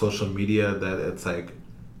on social media, that it's like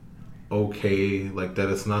okay, like that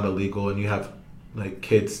it's not illegal, and you have like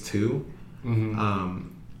kids too. Mm-hmm.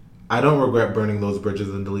 I don't regret burning those bridges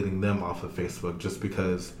and deleting them off of Facebook, just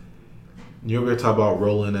because you're going to talk about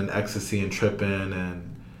rolling and ecstasy and tripping, and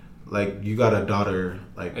like you got a daughter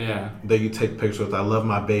like that you take pictures with. I love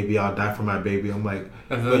my baby. I'll die for my baby. I'm like,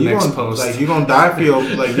 and then the next post, like you're gonna die for your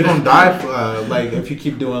like you're gonna die like if you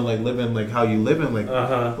keep doing like living like how you living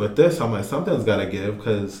like with this. I'm like, something's gotta give,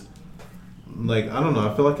 because like I don't know.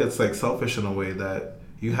 I feel like it's like selfish in a way that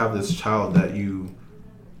you have this child that you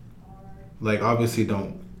like obviously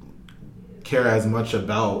don't care as much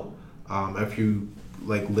about if you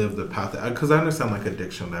like live the path, because I understand like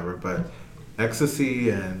addiction whatever, but ecstasy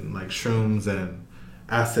and like shrooms and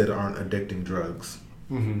acid aren't addicting drugs.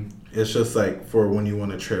 Mm-hmm. It's just like for when you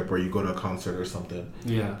want to trip or you go to a concert or something.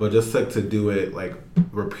 Yeah. But just like to do it like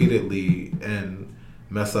repeatedly and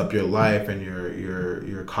mess up your life and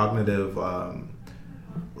your cognitive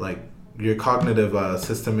like your cognitive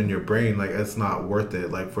system in your brain, like it's not worth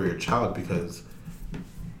it like for your child, because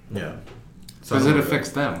Yeah. Because it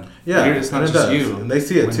affects them. Yeah, it's not just you, and they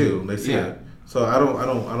see it too. They see yeah. it. So I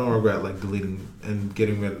don't regret like deleting and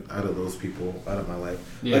getting rid out of those people out of my life.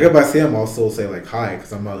 Yeah. Like if I see them, I'll still say like hi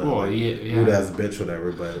because I'm not a rude ass bitch,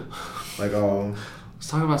 whatever. But like, let's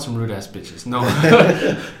talk about some rude ass bitches. No,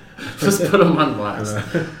 just put them on blast.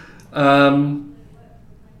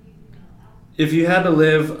 If you had to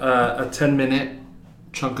live a 10-minute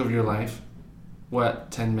chunk of your life,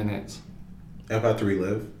 what 10 minutes? If I had to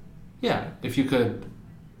relive? Yeah, if you could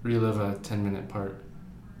relive a 10-minute part.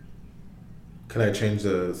 Can I change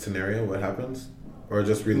the scenario? What happens? Or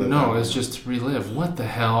just relive? No, it's just relive. What the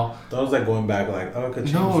hell? That was like going back like, I could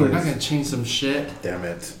change No, we're not going to change some shit. Damn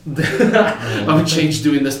it. I'll change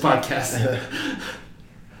doing this podcast.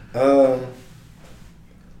 I'll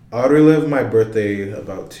relive my birthday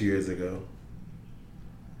about 2 years ago.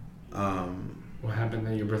 What happened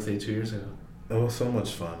at your birthday 2 years ago? It was so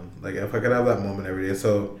much fun. Like if I could have that moment every day.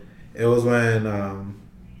 So it was when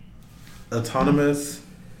Autonomous,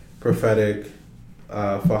 Prophetic,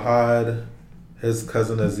 Fahad, his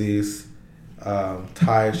cousin Aziz,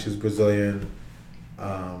 Ty, she's Brazilian,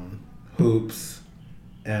 Hoops,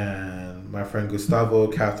 and my friend Gustavo,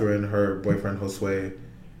 Catherine, her boyfriend Josue,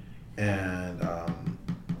 and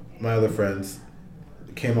my other friends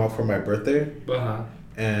came out for my birthday. Uh-huh.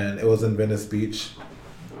 And it was in Venice Beach.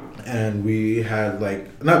 And we had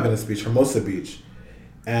like, not Venice Beach, Hermosa Beach.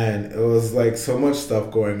 And it was like so much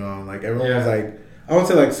stuff going on. Like everyone was like, I won't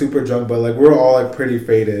say like super drunk, but like we were all like pretty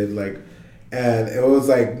faded. Like, and it was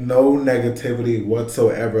like no negativity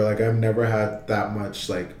whatsoever. Like I've never had that much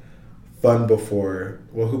like fun before.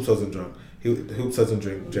 Well, Hoops wasn't drunk. Hoops doesn't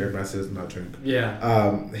drink. Jared Massey does not drink.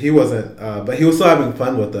 Yeah. He wasn't, but he was still having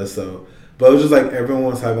fun with us. So, but it was just like everyone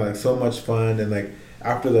was having like so much fun. And like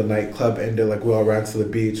after the nightclub ended, like we all ran to the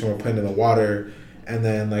beach and we're playing in the water. And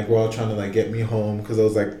then like we're all trying to like get me home because it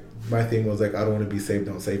was like my theme was like I don't want to be saved,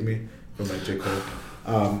 don't save me from like J. Cole.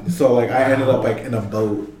 So like I ended up like in a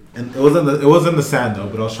boat and it was in the sand though,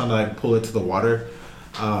 but I was trying to like pull it to the water.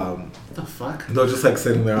 What the fuck? They were just like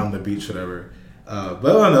sitting there on the beach, whatever. But I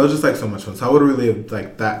don't know, it was just like so much fun. So I would relive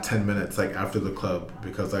like that 10 minutes like after the club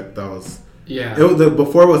because like that was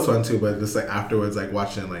before was fun too, but just like afterwards like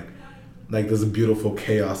watching like this beautiful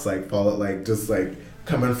chaos like follow like just like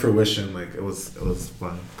come in fruition, like it was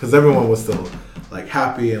fun because everyone was still like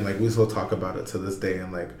happy and like we still talk about it to this day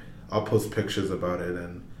and like I'll post pictures about it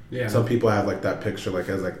and some people have like that picture like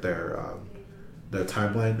as like their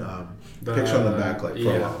timeline picture on the back like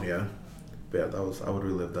for a while. But yeah, that was I would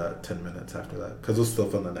relive that 10 minutes after that because it was still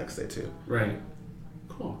fun the next day too. Right.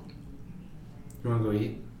 Cool. You want to go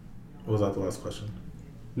eat? Was that the last question?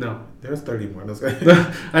 No. There's 30 more.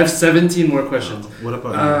 I have 17 more questions. What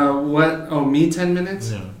about you? Me 10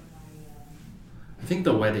 minutes? Yeah. I think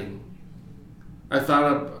the wedding. I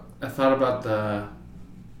thought about the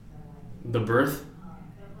birth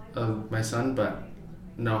of my son, but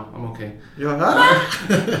no, I'm okay. You're like,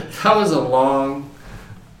 that was a long.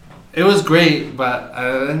 It was great, but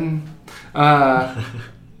it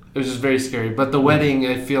was just very scary. But the wedding,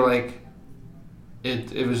 I feel like.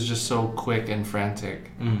 It was just so quick and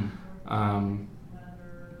frantic to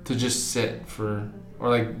just sit for or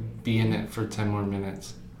like be in it for 10 more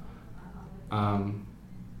minutes,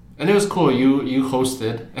 and it was cool. You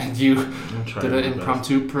hosted and you did an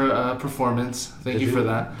impromptu performance. Thank you for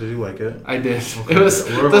that. Did you like it? I did. Okay. It was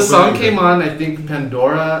the song came on. I think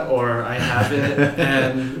Pandora or I Have It,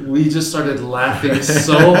 and we just started laughing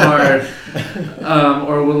so hard.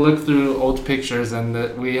 Or we'll look through old pictures and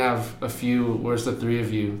we have a few. Where's the three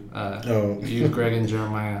of you? You, Greg, and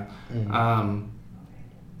Jeremiah.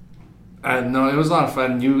 And no, it was a lot of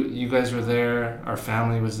fun. You guys were there. Our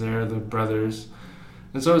family was there. The brothers.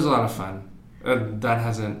 And so it was a lot of fun. That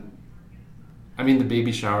hasn't... I mean, the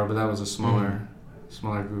baby shower, but that was a smaller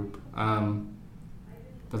group.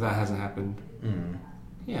 But that hasn't happened.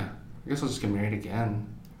 Yeah. I guess I'll just get married again.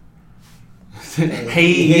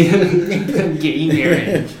 Hey! Getting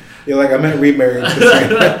married. You're like, I meant remarried.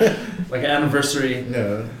 Like an anniversary.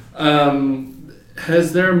 Yeah.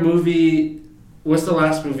 Has there a movie... What's the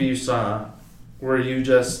last movie you saw where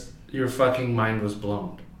your fucking mind was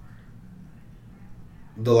blown?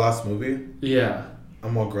 The last movie? Yeah.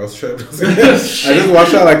 I'm on Girls Trip. I just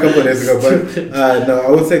watched that like a couple of days ago, but no,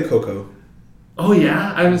 I would say Coco. Oh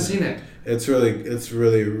yeah? I haven't seen it. It's really,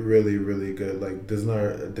 really, really good. Like Disney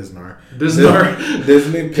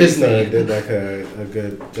Pixar did like a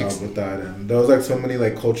good job with that, and there was like so many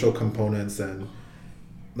like cultural components and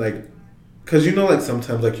like, cause you know like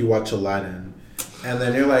sometimes like you watch Aladdin. And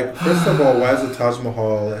then you're like, first of all, why is the Taj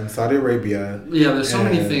Mahal in Saudi Arabia? Yeah, there's so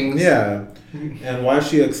many things. Yeah. And why is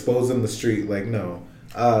she exposed in the street? Like, no.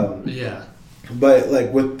 Yeah. But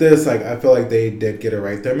like with this, like I feel like they did get it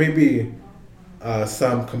right. There may be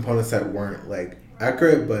some components that weren't like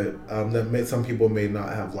accurate, but some people may not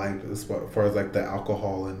have liked as far as like the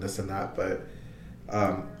alcohol and this and that. But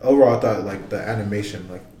overall, I thought like the animation,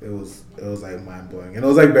 like it was like mind blowing, and it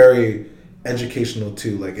was like very educational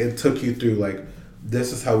too. Like it took you through like,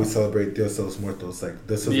 this is how we celebrate Dia de los Muertos. Like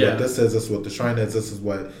this is what this is. This is what the shrine is. This is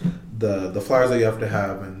what the flowers that you have to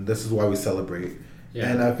have, and this is why we celebrate. Yeah.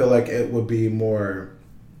 And I feel like it would be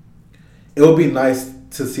nice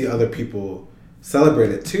to see other people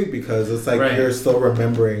celebrate it too, because it's like you're still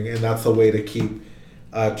remembering, and that's a way to keep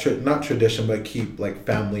not tradition, but keep like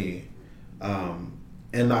family,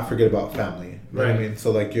 and not forget about family. You know what I mean?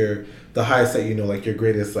 So like the highest that you know, like your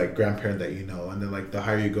greatest like grandparent that you know, and then like the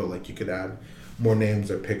higher you go, like you could add more names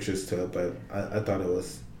or pictures to it. But I thought it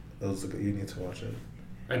was you need to watch it.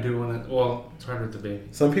 I do want to. Well, it's hard with the baby.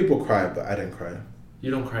 Some people cry, but I didn't cry. You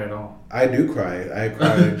don't cry at all. I do cry. I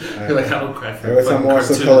cry. You're like, I don't cry for every time I watch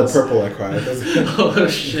The Color Purple, I cry. Oh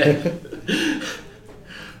shit.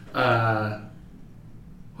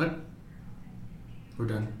 What? We're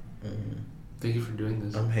done. Mm-hmm. Thank you for doing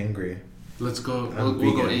this. I'm hungry. Let's go.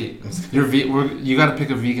 We'll go eat. You gotta pick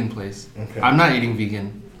a vegan place. Okay. I'm not eating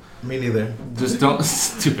vegan. Me neither. Just don't.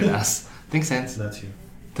 Stupid ass. Think sense. That's you.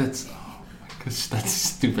 That's. Oh my gosh, that's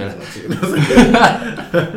stupid. That's you.